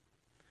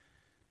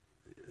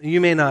 You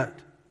may not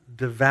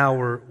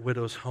devour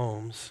widows'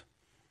 homes,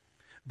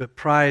 but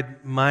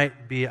pride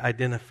might be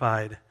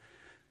identified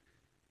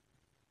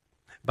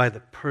by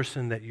the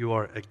person that you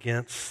are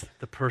against,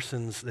 the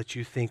persons that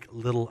you think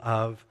little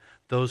of,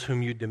 those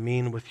whom you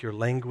demean with your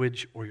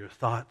language or your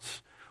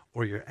thoughts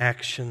or your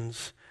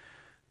actions.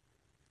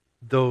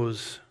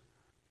 Those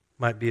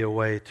might be a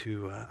way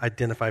to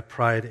identify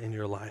pride in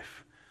your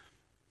life.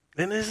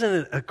 And isn't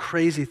it a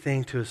crazy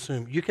thing to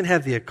assume? You can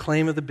have the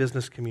acclaim of the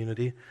business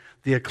community,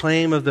 the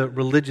acclaim of the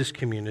religious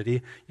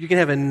community. You can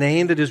have a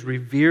name that is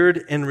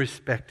revered and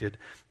respected.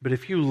 But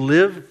if you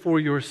live for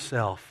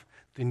yourself,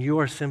 then you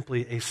are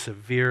simply a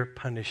severe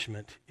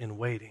punishment in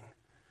waiting.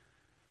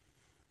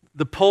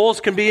 The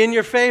polls can be in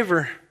your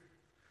favor.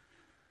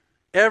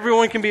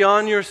 Everyone can be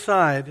on your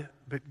side,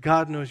 but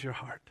God knows your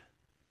heart.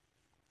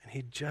 And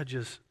He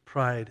judges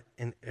pride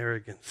and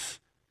arrogance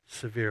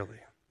severely.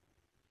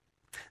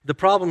 The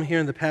problem here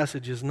in the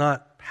passage is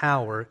not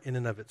power in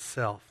and of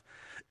itself.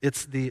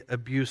 It's the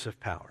abuse of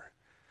power.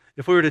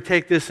 If we were to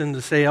take this and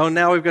to say, oh,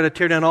 now we've got to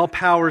tear down all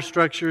power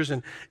structures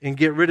and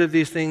get rid of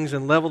these things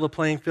and level the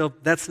playing field,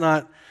 that's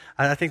not,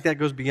 I think that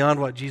goes beyond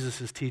what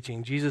Jesus is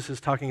teaching. Jesus is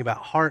talking about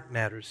heart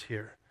matters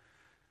here.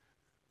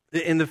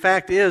 And the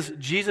fact is,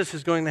 Jesus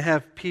is going to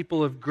have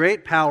people of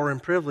great power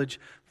and privilege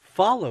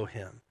follow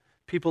Him.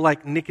 People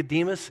like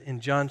Nicodemus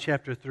in John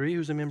chapter 3,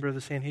 who's a member of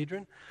the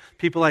Sanhedrin.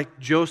 People like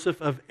Joseph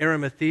of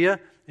Arimathea,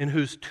 in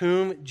whose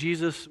tomb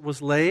Jesus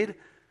was laid.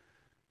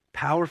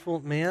 Powerful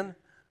man.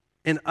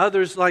 And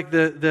others like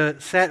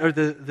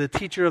the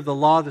teacher of the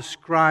law, the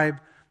scribe,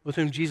 with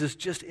whom Jesus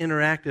just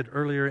interacted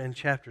earlier in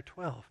chapter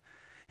 12.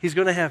 He's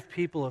going to have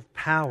people of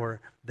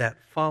power that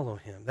follow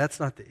Him. That's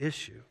not the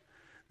issue.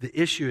 The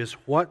issue is,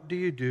 what do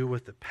you do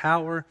with the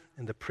power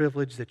and the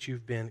privilege that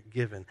you've been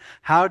given?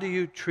 How do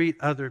you treat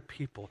other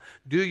people?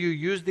 Do you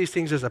use these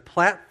things as a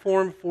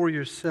platform for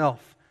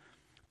yourself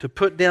to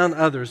put down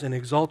others and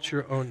exalt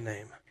your own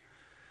name?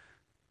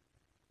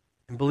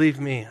 And believe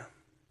me,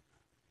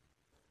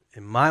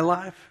 in my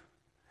life,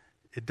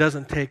 it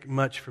doesn't take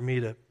much for me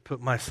to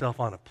put myself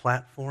on a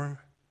platform.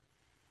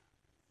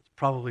 It's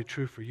probably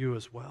true for you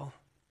as well.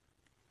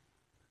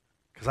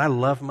 Because I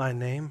love my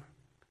name,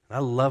 and I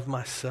love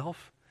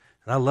myself,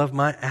 and I love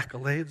my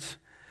accolades,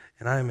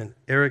 and I am an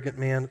arrogant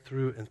man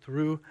through and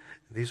through.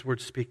 These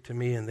words speak to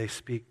me, and they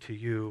speak to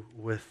you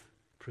with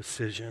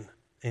precision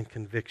and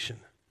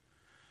conviction.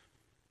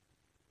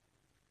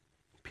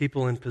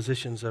 People in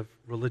positions of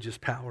religious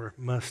power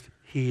must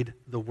heed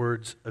the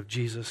words of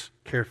Jesus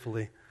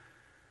carefully.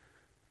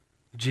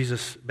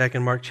 Jesus, back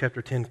in Mark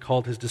chapter 10,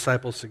 called His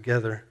disciples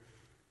together,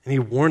 and He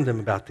warned them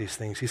about these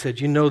things. He said,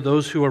 you know,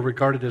 those who are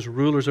regarded as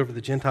rulers over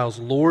the Gentiles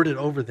lord it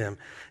over them,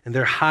 and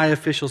their high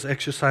officials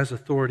exercise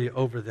authority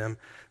over them.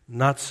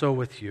 Not so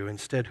with you.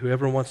 Instead,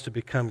 whoever wants to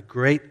become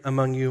great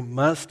among you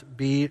must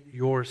be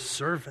your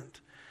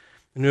servant.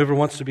 And whoever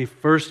wants to be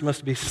first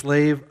must be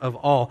slave of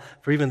all.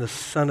 For even the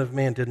Son of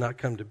Man did not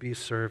come to be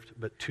served,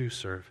 but to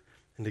serve,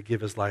 and to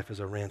give His life as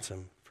a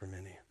ransom for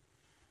many.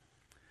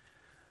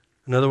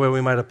 Another way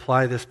we might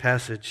apply this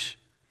passage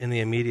in the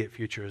immediate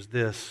future is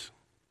this.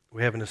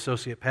 We have an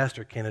associate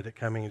pastor candidate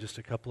coming in just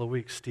a couple of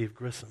weeks, Steve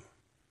Grissom.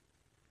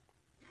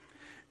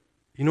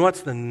 You know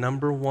what's the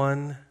number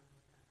one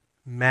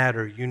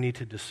matter you need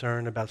to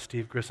discern about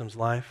Steve Grissom's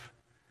life?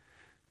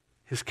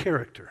 His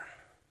character.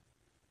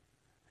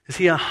 Is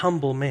he a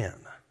humble man?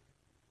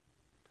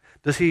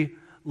 Does he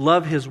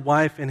love his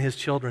wife and his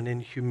children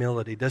in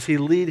humility? Does he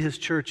lead his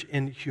church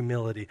in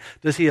humility?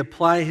 Does he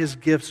apply his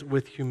gifts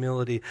with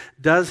humility?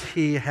 Does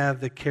he have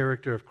the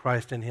character of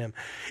Christ in him?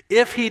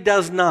 If he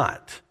does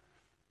not,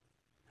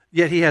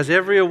 yet he has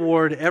every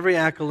award, every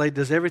accolade,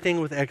 does everything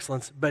with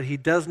excellence, but he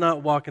does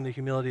not walk in the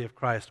humility of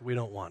Christ, we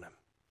don't want him.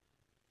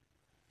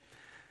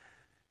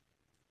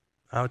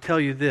 I'll tell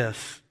you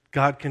this,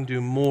 God can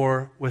do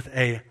more with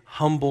a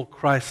humble,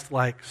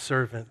 Christ-like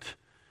servant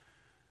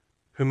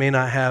who may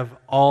not have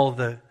all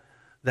the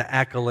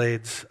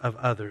accolades of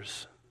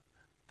others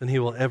than He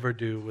will ever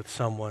do with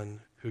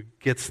someone who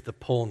gets the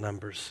poll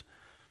numbers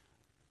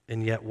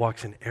and yet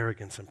walks in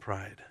arrogance and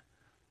pride.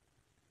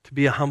 To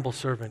be a humble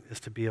servant is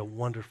to be a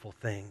wonderful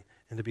thing,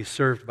 and to be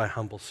served by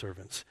humble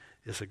servants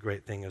is a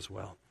great thing as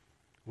well.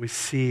 We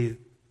see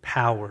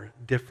power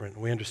different.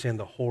 We understand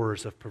the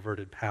horrors of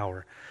perverted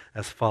power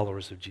as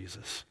followers of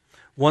Jesus.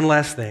 One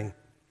last thing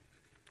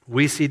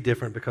we see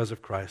different because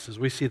of Christ is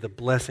we see the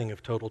blessing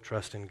of total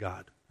trust in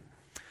God.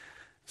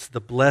 It's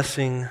the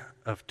blessing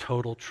of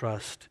total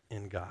trust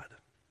in God.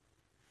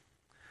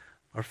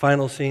 Our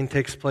final scene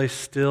takes place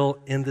still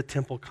in the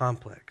temple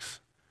complex.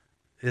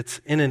 It's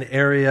in an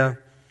area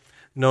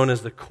known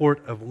as the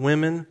Court of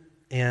Women,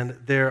 and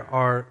there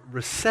are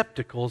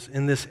receptacles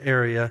in this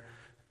area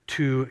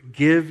to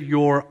give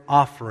your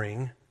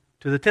offering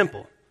to the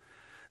temple.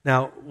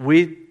 Now,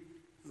 we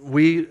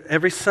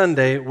every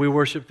Sunday, we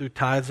worship through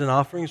tithes and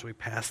offerings. We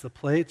pass the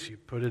plates, you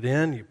put it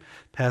in, you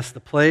pass the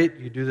plate,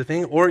 you do the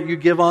thing, or you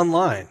give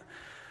online.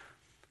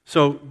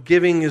 So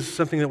giving is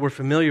something that we're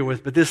familiar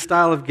with, but this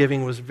style of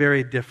giving was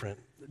very different.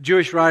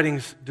 Jewish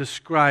writings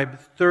describe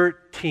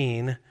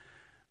 13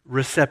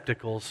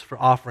 receptacles for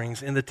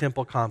offerings in the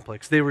temple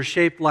complex. They were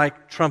shaped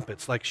like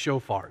trumpets, like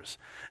shofars,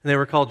 and they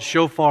were called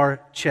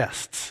shofar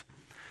chests.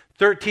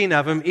 13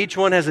 of them, each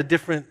one has a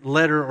different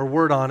letter or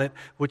word on it,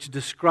 which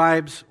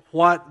describes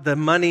what the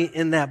money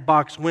in that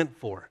box went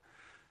for.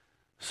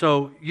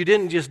 So you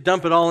didn't just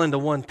dump it all into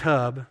one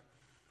tub,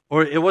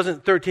 or it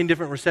wasn't 13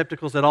 different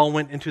receptacles that all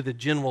went into the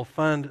general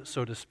fund,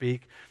 so to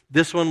speak.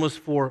 This one was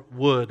for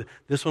wood.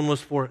 This one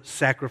was for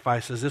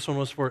sacrifices. This one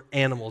was for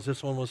animals.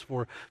 This one was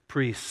for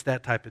priests,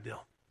 that type of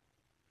deal.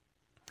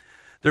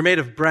 They're made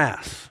of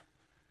brass.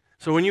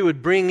 So when you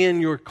would bring in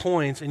your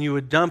coins and you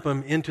would dump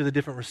them into the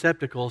different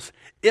receptacles,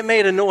 it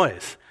made a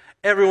noise.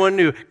 Everyone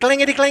knew,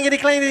 clangity, clangity,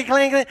 clangity,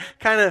 clangity,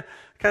 kind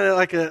of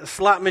like a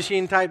slot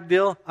machine type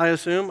deal, I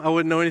assume. I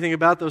wouldn't know anything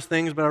about those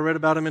things, but I read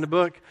about them in a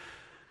book.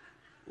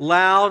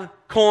 Loud,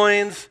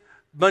 coins,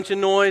 bunch of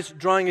noise,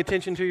 drawing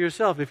attention to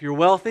yourself. If you're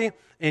wealthy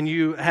and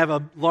you have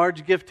a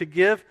large gift to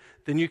give,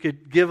 then you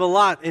could give a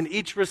lot in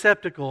each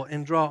receptacle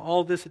and draw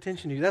all this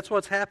attention to you. That's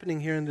what's happening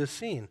here in this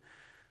scene.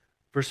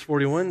 Verse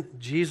 41,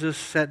 Jesus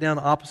sat down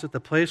opposite the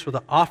place where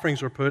the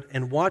offerings were put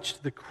and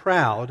watched the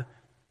crowd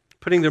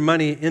putting their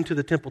money into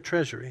the temple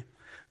treasury.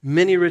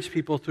 Many rich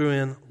people threw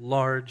in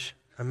large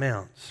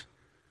amounts.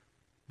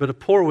 But a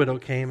poor widow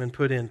came and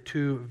put in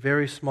 2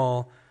 very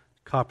small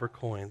copper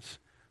coins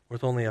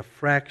worth only a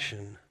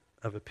fraction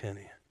of a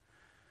penny.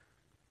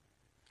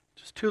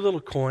 Just 2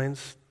 little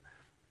coins.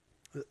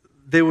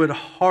 They would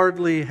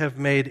hardly have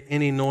made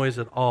any noise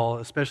at all,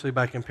 especially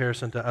by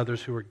comparison to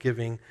others who were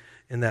giving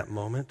in that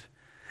moment.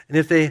 And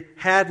if they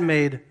had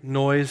made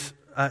noise,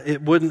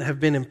 it wouldn't have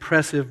been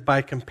impressive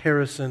by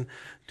comparison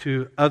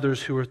to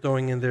others who were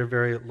throwing in their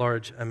very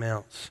large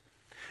amounts.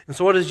 And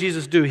so what does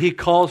Jesus do? He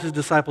calls his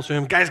disciples to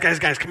him, guys,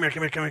 come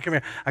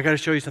here. I got to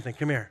show you something,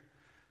 come here.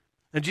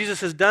 And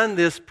Jesus has done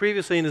this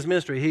previously in his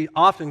ministry. He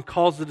often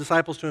calls the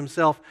disciples to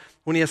himself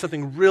when he has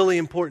something really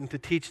important to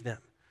teach them.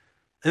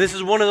 And this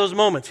is one of those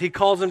moments. He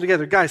calls them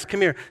together. Guys,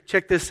 come here.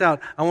 Check this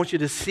out. I want you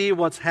to see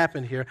what's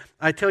happened here.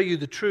 I tell you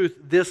the truth,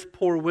 this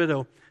poor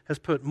widow has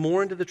put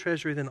more into the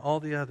treasury than all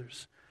the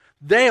others.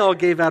 They all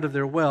gave out of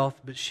their wealth,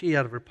 but she,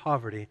 out of her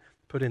poverty,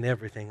 put in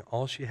everything,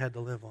 all she had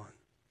to live on.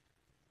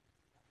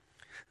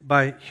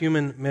 By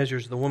human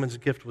measures, the woman's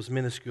gift was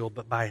minuscule,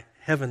 but by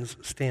heaven's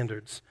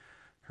standards,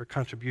 her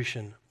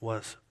contribution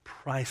was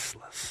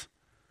priceless.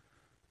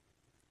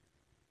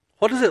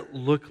 What does it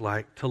look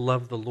like to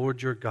love the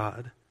Lord your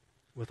God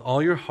with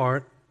all your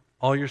heart,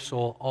 all your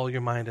soul, all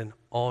your mind, and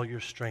all your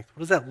strength?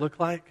 What does that look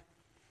like?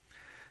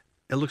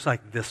 It looks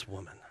like this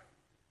woman.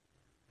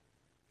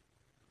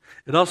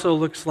 It also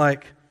looks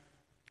like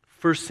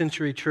first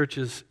century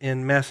churches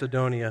in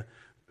Macedonia,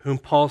 whom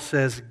Paul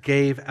says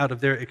gave out of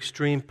their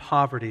extreme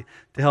poverty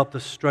to help the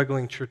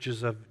struggling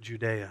churches of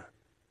Judea.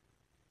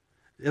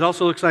 It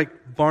also looks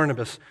like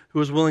Barnabas, who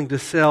was willing to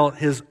sell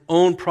his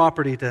own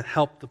property to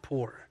help the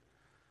poor.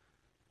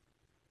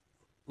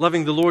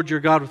 Loving the Lord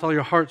your God with all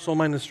your heart, soul,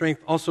 mind, and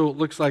strength also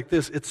looks like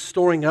this. It's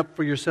storing up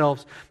for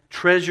yourselves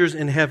treasures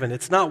in heaven.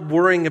 It's not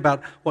worrying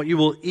about what you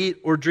will eat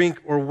or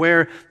drink or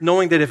wear,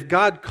 knowing that if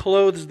God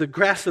clothes the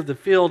grass of the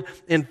field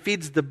and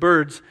feeds the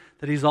birds,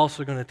 that he's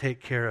also going to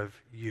take care of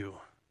you.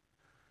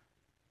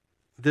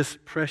 This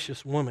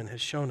precious woman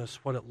has shown us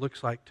what it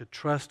looks like to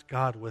trust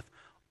God with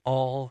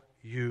all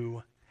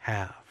you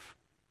have.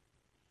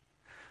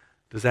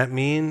 Does that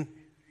mean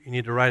you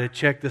need to write a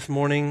check this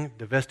morning,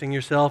 divesting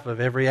yourself of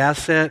every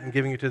asset and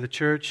giving it to the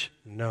church?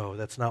 No,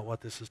 that's not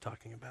what this is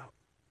talking about.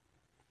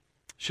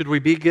 Should we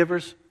be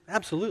givers?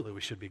 Absolutely,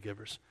 we should be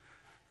givers.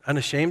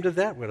 Unashamed of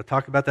that. We're going to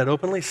talk about that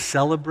openly.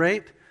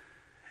 Celebrate.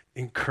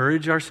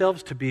 Encourage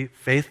ourselves to be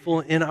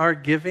faithful in our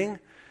giving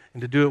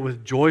and to do it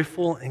with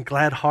joyful and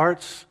glad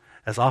hearts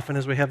as often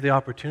as we have the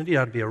opportunity. It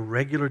ought to be a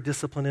regular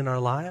discipline in our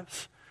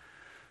lives.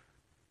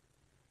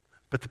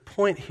 But the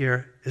point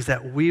here is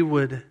that we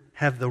would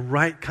have the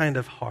right kind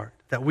of heart,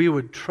 that we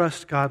would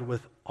trust God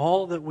with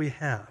all that we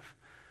have.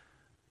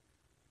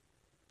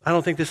 I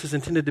don't think this is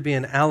intended to be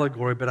an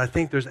allegory, but I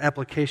think there's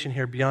application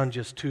here beyond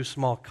just 2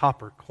 small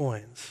copper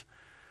coins.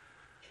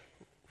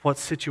 What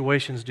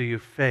situations do you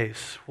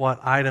face? What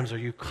items are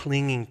you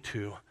clinging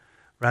to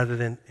rather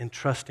than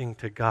entrusting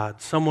to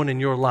God? Someone in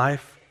your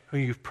life who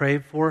you've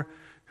prayed for,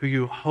 who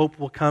you hope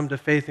will come to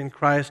faith in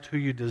Christ, who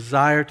you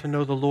desire to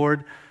know the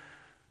Lord,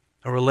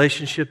 a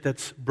relationship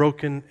that's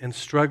broken and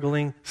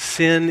struggling,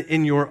 sin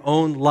in your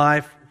own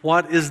life.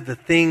 What is the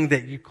thing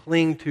that you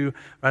cling to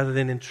rather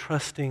than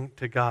entrusting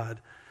to God?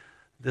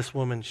 This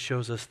woman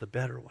shows us the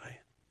better way,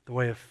 the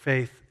way of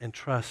faith and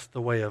trust,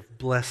 the way of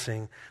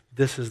blessing.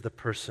 This is the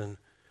person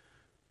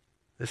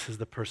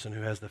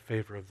who has the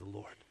favor of the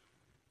Lord.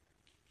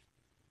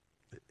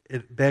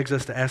 It begs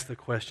us to ask the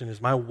question, is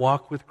my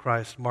walk with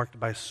Christ marked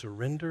by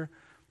surrender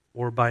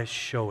or by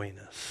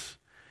showiness?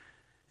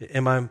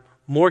 Am I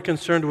more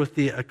concerned with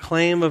the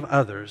acclaim of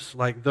others,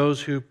 like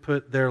those who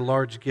put their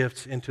large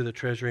gifts into the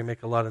treasury and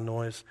make a lot of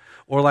noise,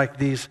 or like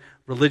these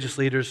religious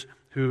leaders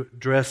who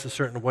dress a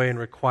certain way and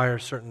require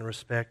certain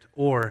respect?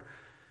 Or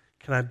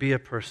can I be a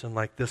person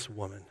like this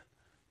woman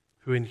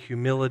who in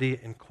humility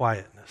and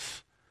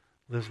quietness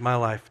lives my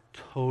life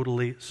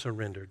totally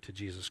surrendered to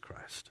Jesus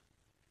Christ?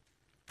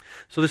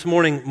 So this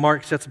morning,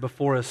 Mark sets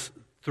before us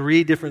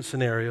 3 different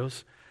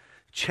scenarios,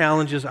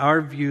 challenges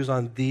our views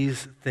on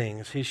these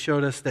things. He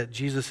showed us that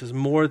Jesus is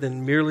more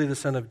than merely the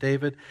Son of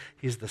David.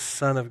 He's the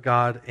Son of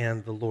God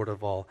and the Lord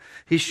of all.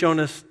 He's shown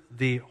us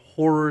the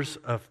horrors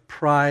of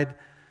pride,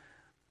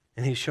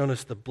 and he's shown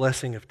us the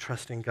blessing of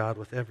trusting God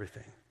with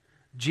everything.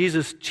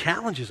 Jesus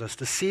challenges us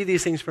to see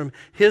these things from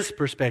his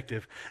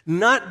perspective,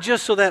 not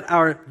just so that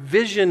our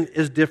vision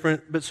is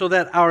different, but so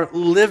that our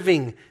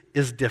living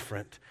is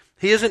different.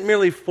 He isn't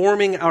merely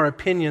forming our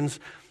opinions,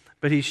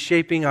 but he's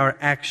shaping our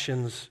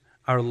actions,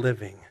 our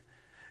living.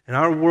 And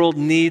our world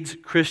needs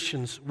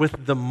Christians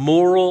with the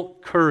moral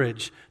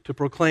courage to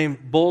proclaim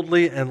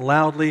boldly and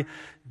loudly,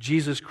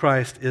 Jesus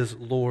Christ is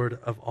Lord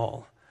of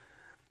all.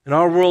 And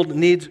our world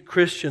needs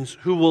Christians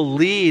who will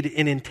lead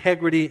in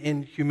integrity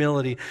and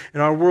humility.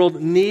 And our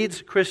world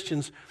needs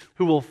Christians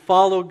who will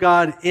follow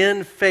God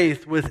in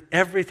faith with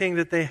everything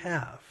that they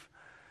have.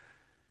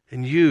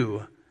 And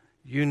you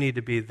need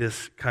to be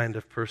this kind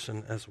of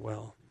person as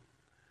well.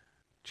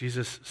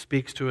 Jesus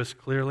speaks to us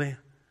clearly,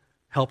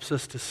 helps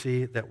us to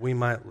see that we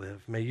might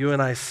live. May you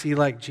and I see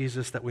like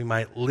Jesus, that we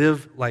might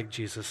live like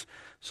Jesus,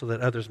 so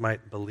that others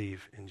might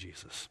believe in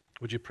Jesus.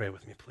 Would you pray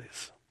with me,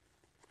 please?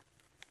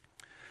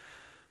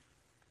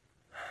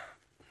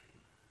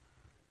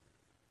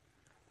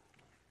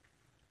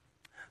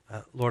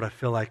 Lord, I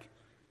feel like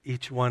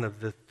each one of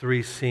the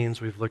 3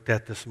 scenes we've looked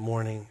at this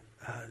morning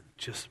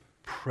just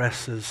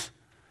presses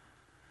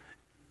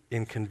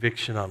in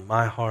conviction on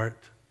my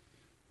heart.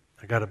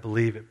 I got to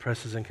believe it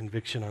presses in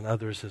conviction on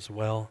others as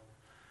well.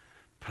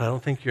 But I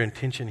don't think your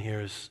intention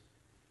here is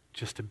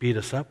just to beat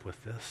us up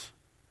with this.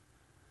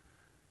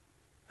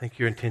 I think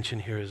your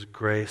intention here is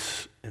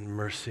grace and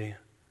mercy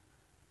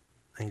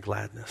and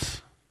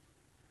gladness.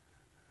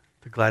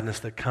 The gladness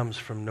that comes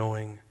from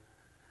knowing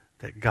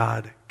that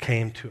God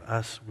came to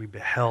us. We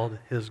beheld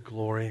his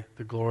glory,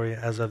 the glory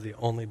as of the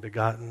only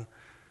begotten.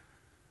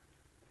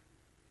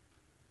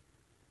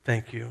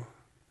 Thank you,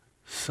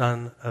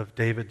 Son of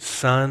David,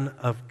 Son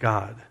of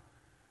God,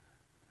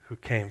 who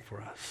came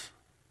for us.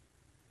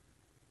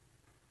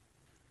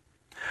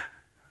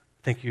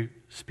 Thank you,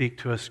 speak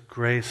to us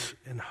grace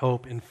and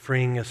hope in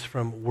freeing us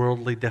from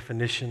worldly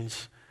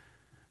definitions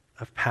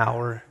of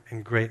power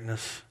and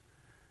greatness,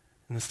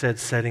 and instead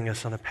setting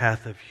us on a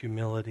path of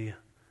humility,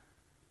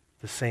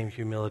 the same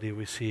humility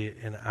we see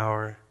in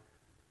our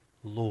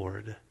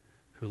Lord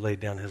who laid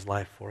down his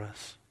life for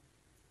us.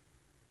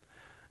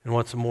 And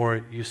what's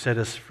more, you set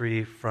us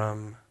free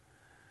from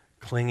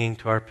clinging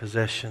to our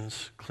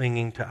possessions,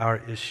 clinging to our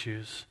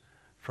issues,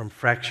 from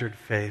fractured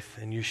faith,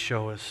 and you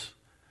show us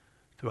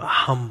through a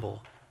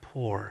humble,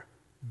 poor,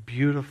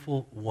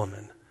 beautiful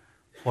woman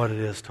what it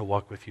is to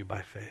walk with you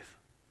by faith.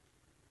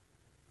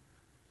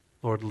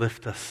 Lord,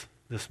 lift us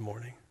this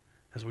morning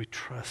as we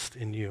trust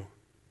in you.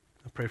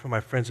 I pray for my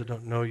friends that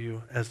don't know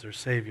you as their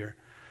Savior,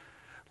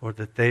 Lord,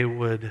 that they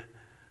would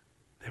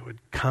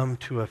come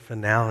to a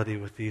finality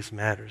with these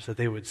matters, that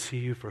they would see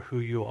you for who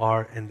you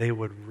are, and they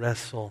would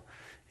wrestle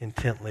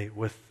intently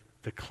with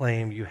the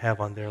claim you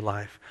have on their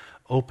life.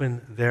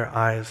 Open their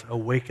eyes,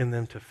 awaken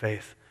them to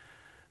faith,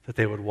 that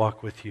they would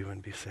walk with you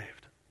and be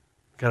saved.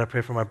 God, I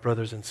pray for my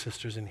brothers and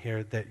sisters in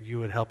here that you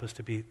would help us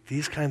to be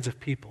these kinds of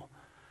people,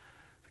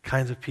 the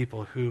kinds of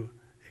people who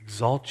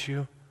exalt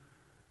you,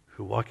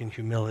 who walk in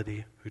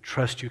humility, who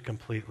trust you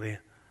completely,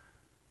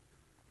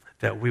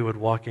 that we would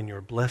walk in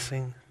your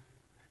blessing,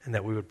 and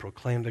that we would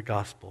proclaim the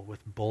gospel with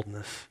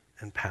boldness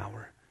and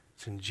power.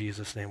 It's in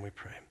Jesus' name we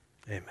pray.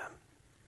 Amen.